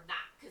here or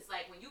not? Because,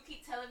 like, when you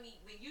keep telling me,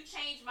 when you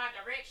change my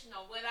direction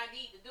on what I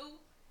need to do,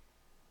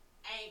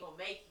 I ain't going to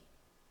make it.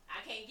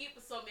 I can't get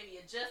for so many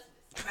adjustments.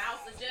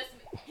 Mouse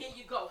adjustment, here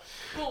you go.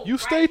 Boom, you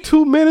stay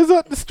 2 minutes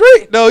up the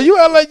street, though. You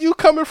act like you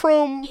coming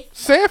from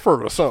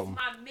Sanford or something.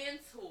 It's my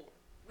mental.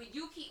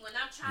 When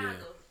I'm trying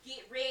to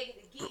get ready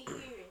to get here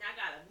and I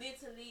got to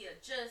mentally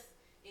adjust,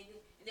 and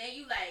then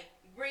you, like,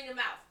 bring the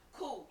mouse.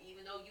 Cool.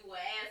 Even though you were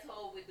an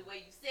asshole with the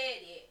way you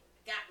said it,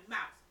 got the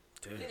mouse.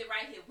 Damn. Put it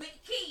right here with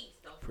the keys.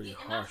 Don't forget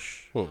the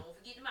mouse. Don't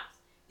forget the mouse.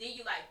 Then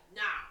you like,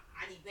 nah,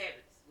 I need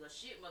batteries. Well,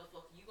 shit,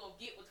 motherfucker, you gonna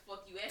get what the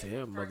fuck you asked for.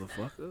 Damn,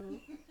 motherfucker.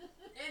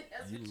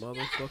 You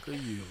motherfucker,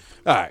 you.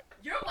 All right.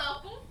 You're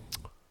welcome.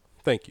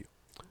 Thank you.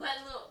 But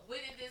look,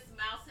 wouldn't this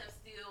mouse have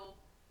still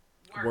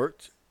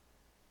Worked?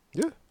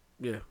 Yeah.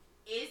 Yeah.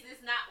 Is this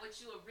not what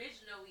you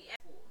originally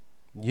asked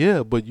for?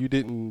 Yeah, but you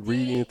didn't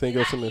read anything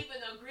else in there. I didn't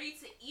even agree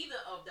to either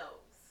of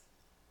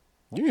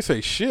those. You didn't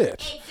say shit.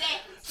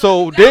 Exactly.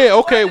 So then,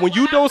 okay, when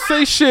you don't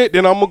say shit,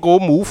 then I'm going to go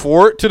move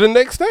forward to the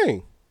next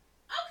thing.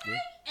 Okay,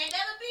 and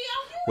that'll be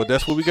okay. Well,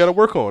 that's what we got to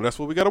work on. That's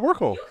what we got to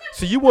work on.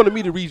 So you wanted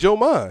me to read your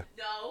mind.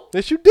 No.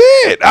 Yes, you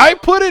did. I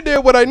put it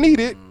there what I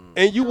needed,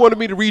 and you wanted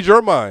me to read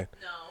your mind.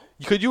 No.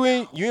 Because you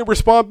ain't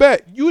respond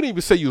back. You didn't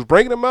even say you was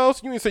bringing a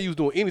mouse. You didn't say you was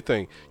doing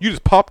anything. You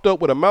just popped up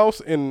with a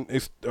mouse and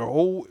it's a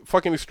whole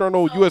fucking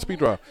external USB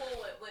drive. Forward,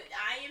 what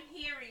I am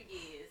hearing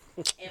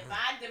is, if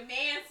I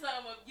demand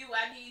some of you,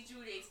 I need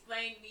you to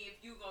explain to me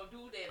if you gonna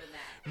do that or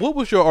not. What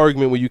was your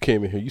argument when you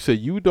came in here? You said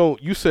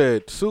you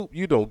said, Soup,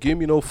 you don't give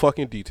me no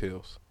fucking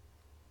details.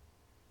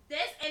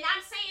 And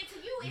I'm saying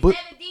to you, is But-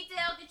 that a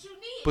detail that you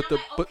need? but I'm the-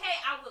 like, but- okay,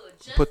 I will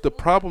adjust. But the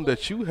problem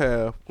that you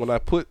have when I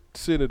put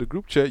sit in the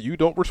group chat, you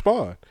don't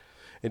respond.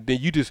 And then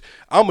you just,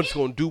 I'm just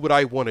going to do what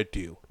I want to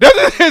do.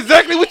 That's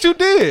exactly what you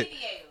did.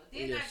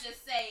 Didn't I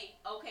just say,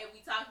 okay,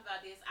 we talked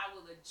about this, I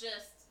will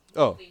adjust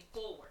Oh. moving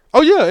forward? Oh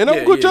yeah, and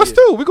I'm going to adjust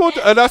too. We're going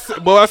to, and I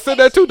said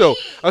that too though.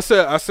 I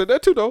said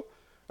that too though.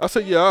 I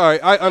said, yeah, all right,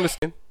 I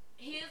understand.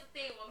 Here's the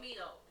thing with me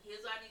though.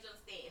 Here's what I need you to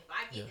understand. If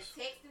I get to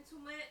texting too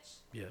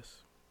much, Yes.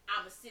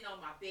 I'm going to sit on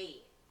my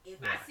bed. If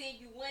I send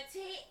you one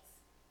text,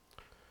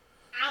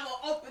 I'm going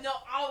to open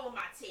up all of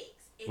my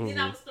texts. And then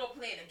I'm going to start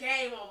playing a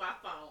game on my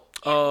phone.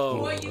 And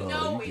before you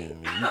know it, you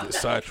get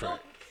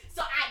sidetracked.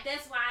 So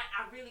that's why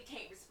I really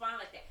can't respond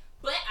like that.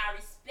 But I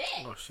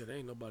respect. Oh shit,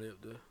 ain't nobody up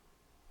there.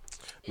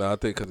 No, I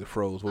think because it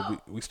froze.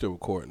 Well, we still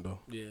recording though.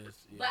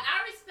 Yes. Yeah. But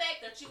I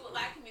respect that you would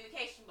like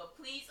communication, but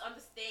please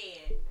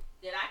understand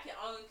that I can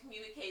only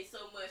communicate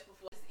so much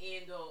before it's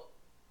end up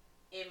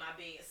in my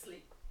bed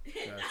asleep.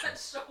 Not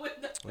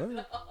showing up.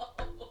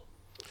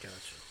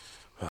 Gotcha.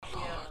 Oh,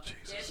 Lord, Yeah,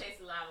 Jesus. that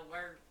takes a lot of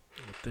work.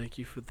 Well, thank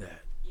you for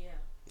that. Yeah.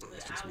 But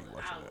just me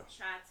watching I will that.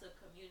 try to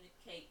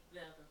communicate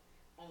better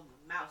on the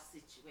mouse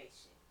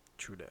situation.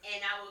 True that. And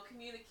I will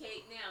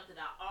communicate now that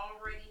I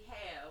already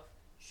have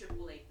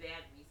AAA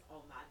batteries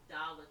on my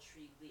Dollar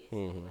Tree list.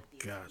 for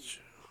this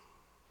Gotcha.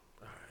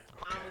 week. All right.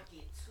 I'm going to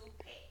get 2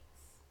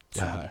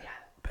 packs. All You right.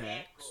 got a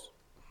pack Packs.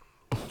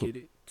 up. Get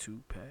it?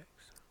 2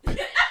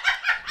 packs.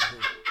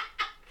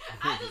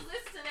 I just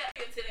listened to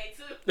that today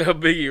too.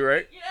 Biggie,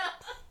 right? Yeah.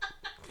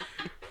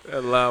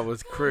 That line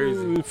was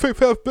crazy. Fake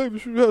half baby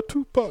should have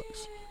 2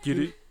 pucks. Get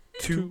it?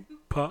 2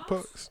 pops.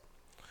 Pucks.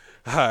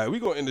 All right, we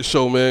gonna end the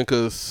show, man,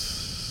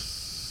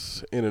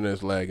 cause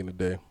internet's lagging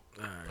today.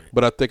 All right.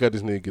 But I think I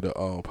just need to get a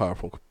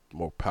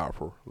more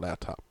powerful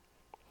laptop.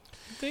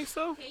 You think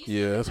so? Can you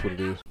Yeah, still that's what it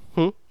return is. that?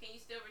 Can you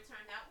still return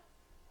that one?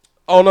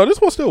 Oh no,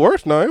 this one still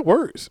works. No, it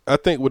works. I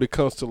think when it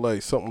comes to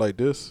like something like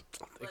this,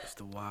 I think it's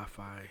the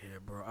Wi-Fi here,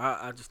 bro.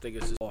 I just think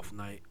it's just off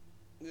night.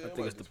 I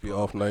think it's the be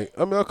off night.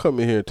 I mean, I'll come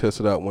in here and test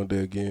it out one day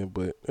again,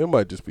 but it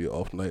might just be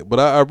off night. But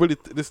I really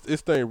this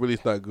thing really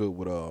is not good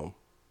with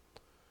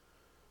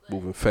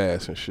moving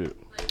fast and shit.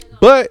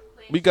 But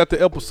we got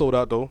the episode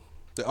out though.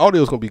 The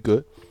audio's gonna be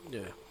good. Yeah.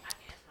 I can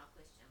ask my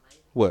question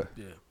later. What?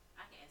 Yeah.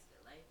 I can ask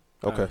it later.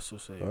 Okay. Alright, so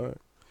say it. All right.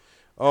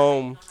 I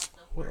don't know how stuff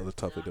What works, other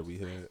topic but that I'm we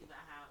just had? asking about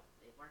how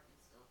they work and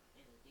stuff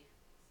in the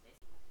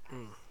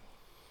different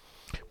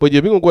states. But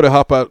yeah, we're gonna go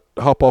to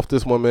hop off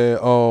this one,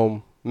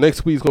 man.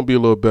 Next week's gonna be a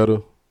little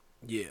better.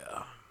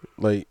 Yeah.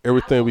 Like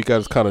everything we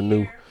got is kind of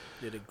new.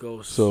 Yeah, the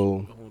ghost.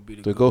 So won't be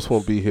the ghost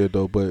won't be here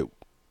though, but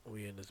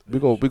We in this we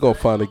gonna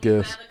find a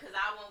guest. Because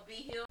I won't be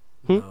here.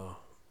 No,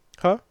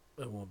 Huh?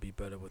 it won't be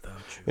better without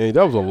you. And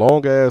that was a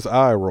long ass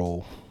eye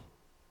roll.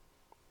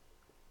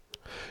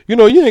 You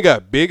know, you ain't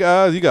got big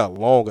eyes, you got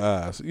long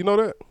eyes. You know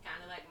that?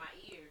 Kind of like my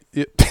ears.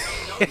 Yeah.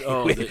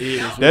 Oh, the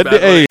ears. That Back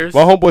hey, ears?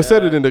 my homeboy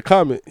said it in the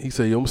comment. He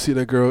said, "Yo, I'm gonna see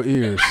that girl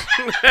ears."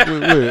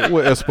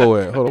 where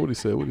Espo at? Hold on, what he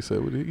said? He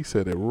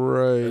said it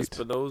right.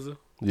 Espinoza.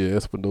 Yeah,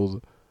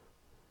 Espinoza.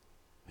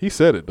 He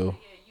said it though.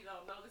 Yeah, you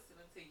don't notice it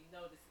until you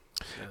notice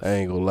it. I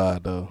ain't gonna lie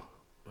though.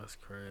 That's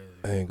crazy.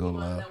 I ain't You gonna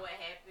want to lie. know what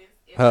happens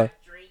if Huh? I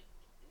drink?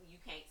 You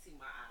can't see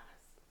my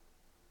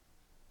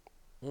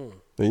eyes.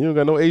 And you don't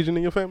got no Asian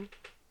in your family?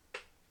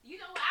 You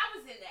know, I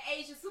was in the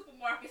Asian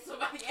supermarket.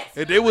 Somebody asked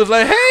And me, they was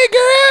like, "Hey,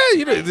 girl,"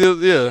 you know, yeah. You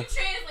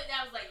translate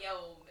that. I was like,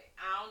 yo,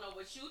 I don't know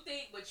what you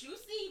think, what you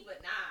see,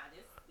 but nah,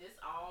 this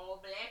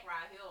all black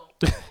right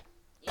here.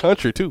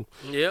 Country too.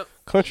 Yep.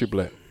 Country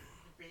black.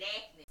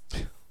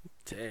 Blackness.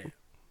 Damn.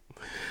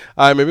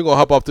 All right, man. We're gonna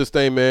hop off this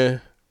thing,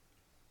 man.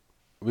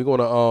 We're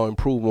gonna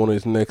improve on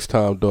this next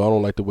time, though. I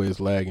don't like the way it's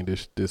lagging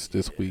this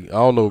week. I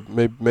don't know.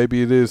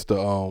 Maybe it is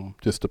the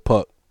just the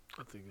puck.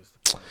 I think it's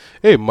the point.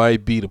 It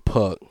might be the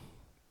puck.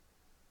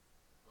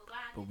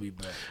 But We'll be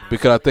back.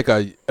 Because I think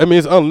I mean,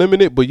 it's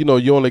unlimited, but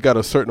you only got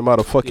a certain amount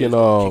of fucking,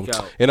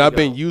 and I've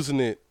been using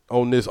it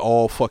on this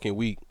all fucking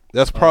week.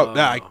 That's probably,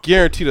 I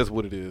guarantee that's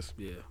what it is.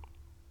 Yeah.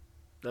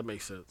 That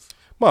makes sense.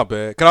 My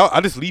bad. Cause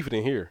I just leave it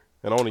in here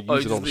and I only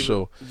use it on the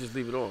show. You just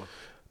leave it on?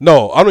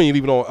 No, I don't even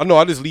leave it on. No,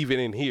 I just leave it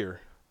in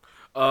here.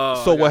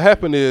 So what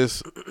happened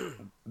is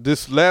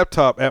this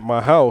laptop at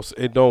my house,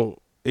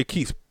 it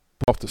keeps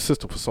off the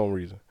system for some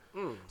reason.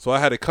 So I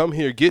had to come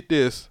here, get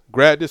this,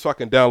 grab this so I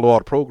can download all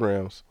the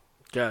programs.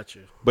 Gotcha.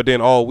 But then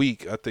all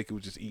week, I think it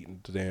was just eating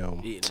the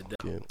damn.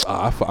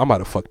 I might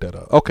have fucked that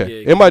up.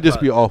 Okay. Yeah, it might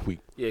just be off week.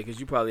 Yeah, because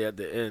you probably at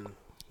the end.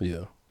 Yeah. Yeah,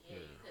 you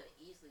could have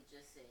easily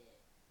just said,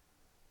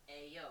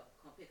 hey, yo,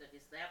 come pick up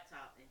this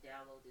laptop and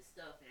download this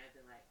stuff. And I'd be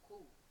like,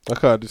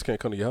 cool. I just can't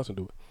come to your house and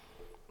do it.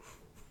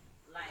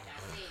 Like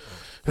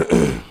I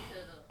said.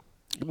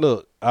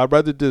 Look, I'd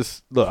rather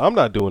I'm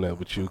not doing that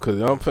with you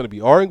because I'm finna be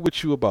arguing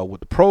with you about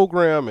what the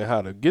program and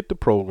how to get the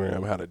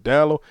program, how to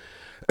download.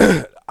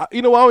 I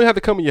don't even have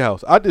to come in your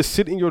house. I just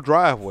sit in your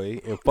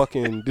driveway and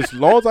fucking, as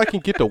long as I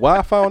can get the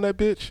Wi-Fi on that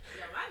bitch.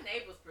 Yeah, my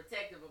neighbor's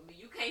protective of me.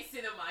 You can't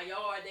sit in my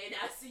yard. They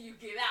not see you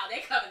get out.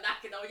 They come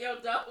knocking on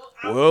your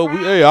door.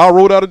 Well, I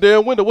rolled out a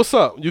damn window. What's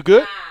up? You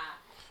good?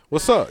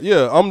 What's up?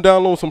 Yeah, I'm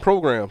downloading some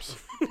programs.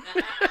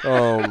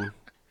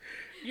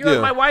 You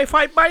heard my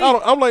Wi-Fi, buddy?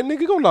 I'm like,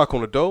 nigga, go knock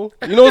on the door.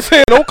 You know what I'm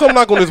saying? Don't come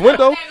knock on this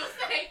window.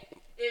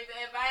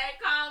 If I had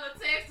called or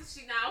texted,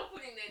 she not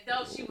opening that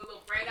door, she would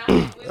look right out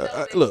that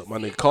window. Look, my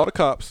nigga, call the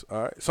cops.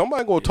 All right,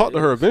 somebody gonna talk to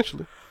her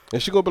eventually,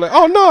 and she gonna be like,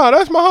 "Oh no,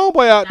 that's my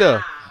homeboy out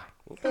there."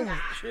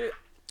 Shit,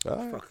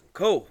 right. Fucking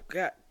cold.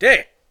 God damn.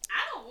 I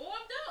done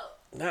warmed up.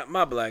 Not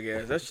my black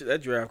ass.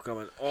 That draft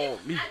coming on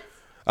me.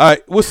 All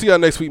right, we'll see y'all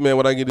next week, man,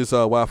 when I get this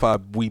Wi-Fi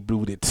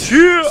rebooted.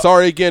 Yeah.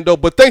 Sorry again, though,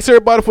 but thanks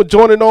everybody for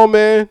joining on,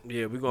 man.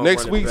 Yeah, we're gonna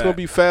next week's gonna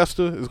be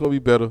faster. It's gonna be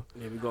better.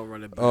 Yeah, we're gonna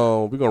run it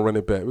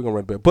back. We're gonna run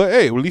it back. But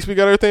hey, at least we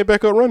got everything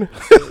back up running.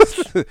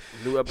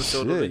 New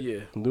episode of the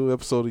year. New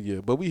episode of the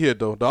year. But we here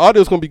though. The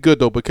audio's gonna be good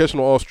though. But catching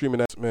on all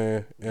streaming apps,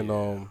 man. And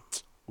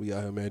we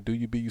out here, man. Do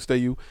you be you stay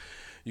you.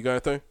 You got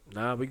anything?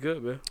 Nah, we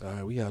good, man. All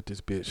right, we out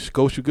this bitch.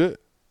 Ghost, you good?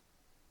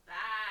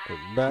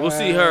 Bye. We'll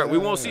see her. We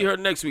won't see her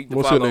next week.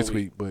 We'll see her next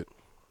week, but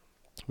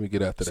we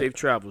get after that. Safe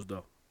travels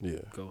though. Yeah.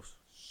 Ghost.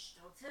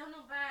 Don't tell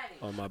nobody.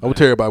 Oh, my bad. I'm gonna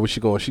tell everybody where she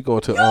going. She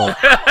going to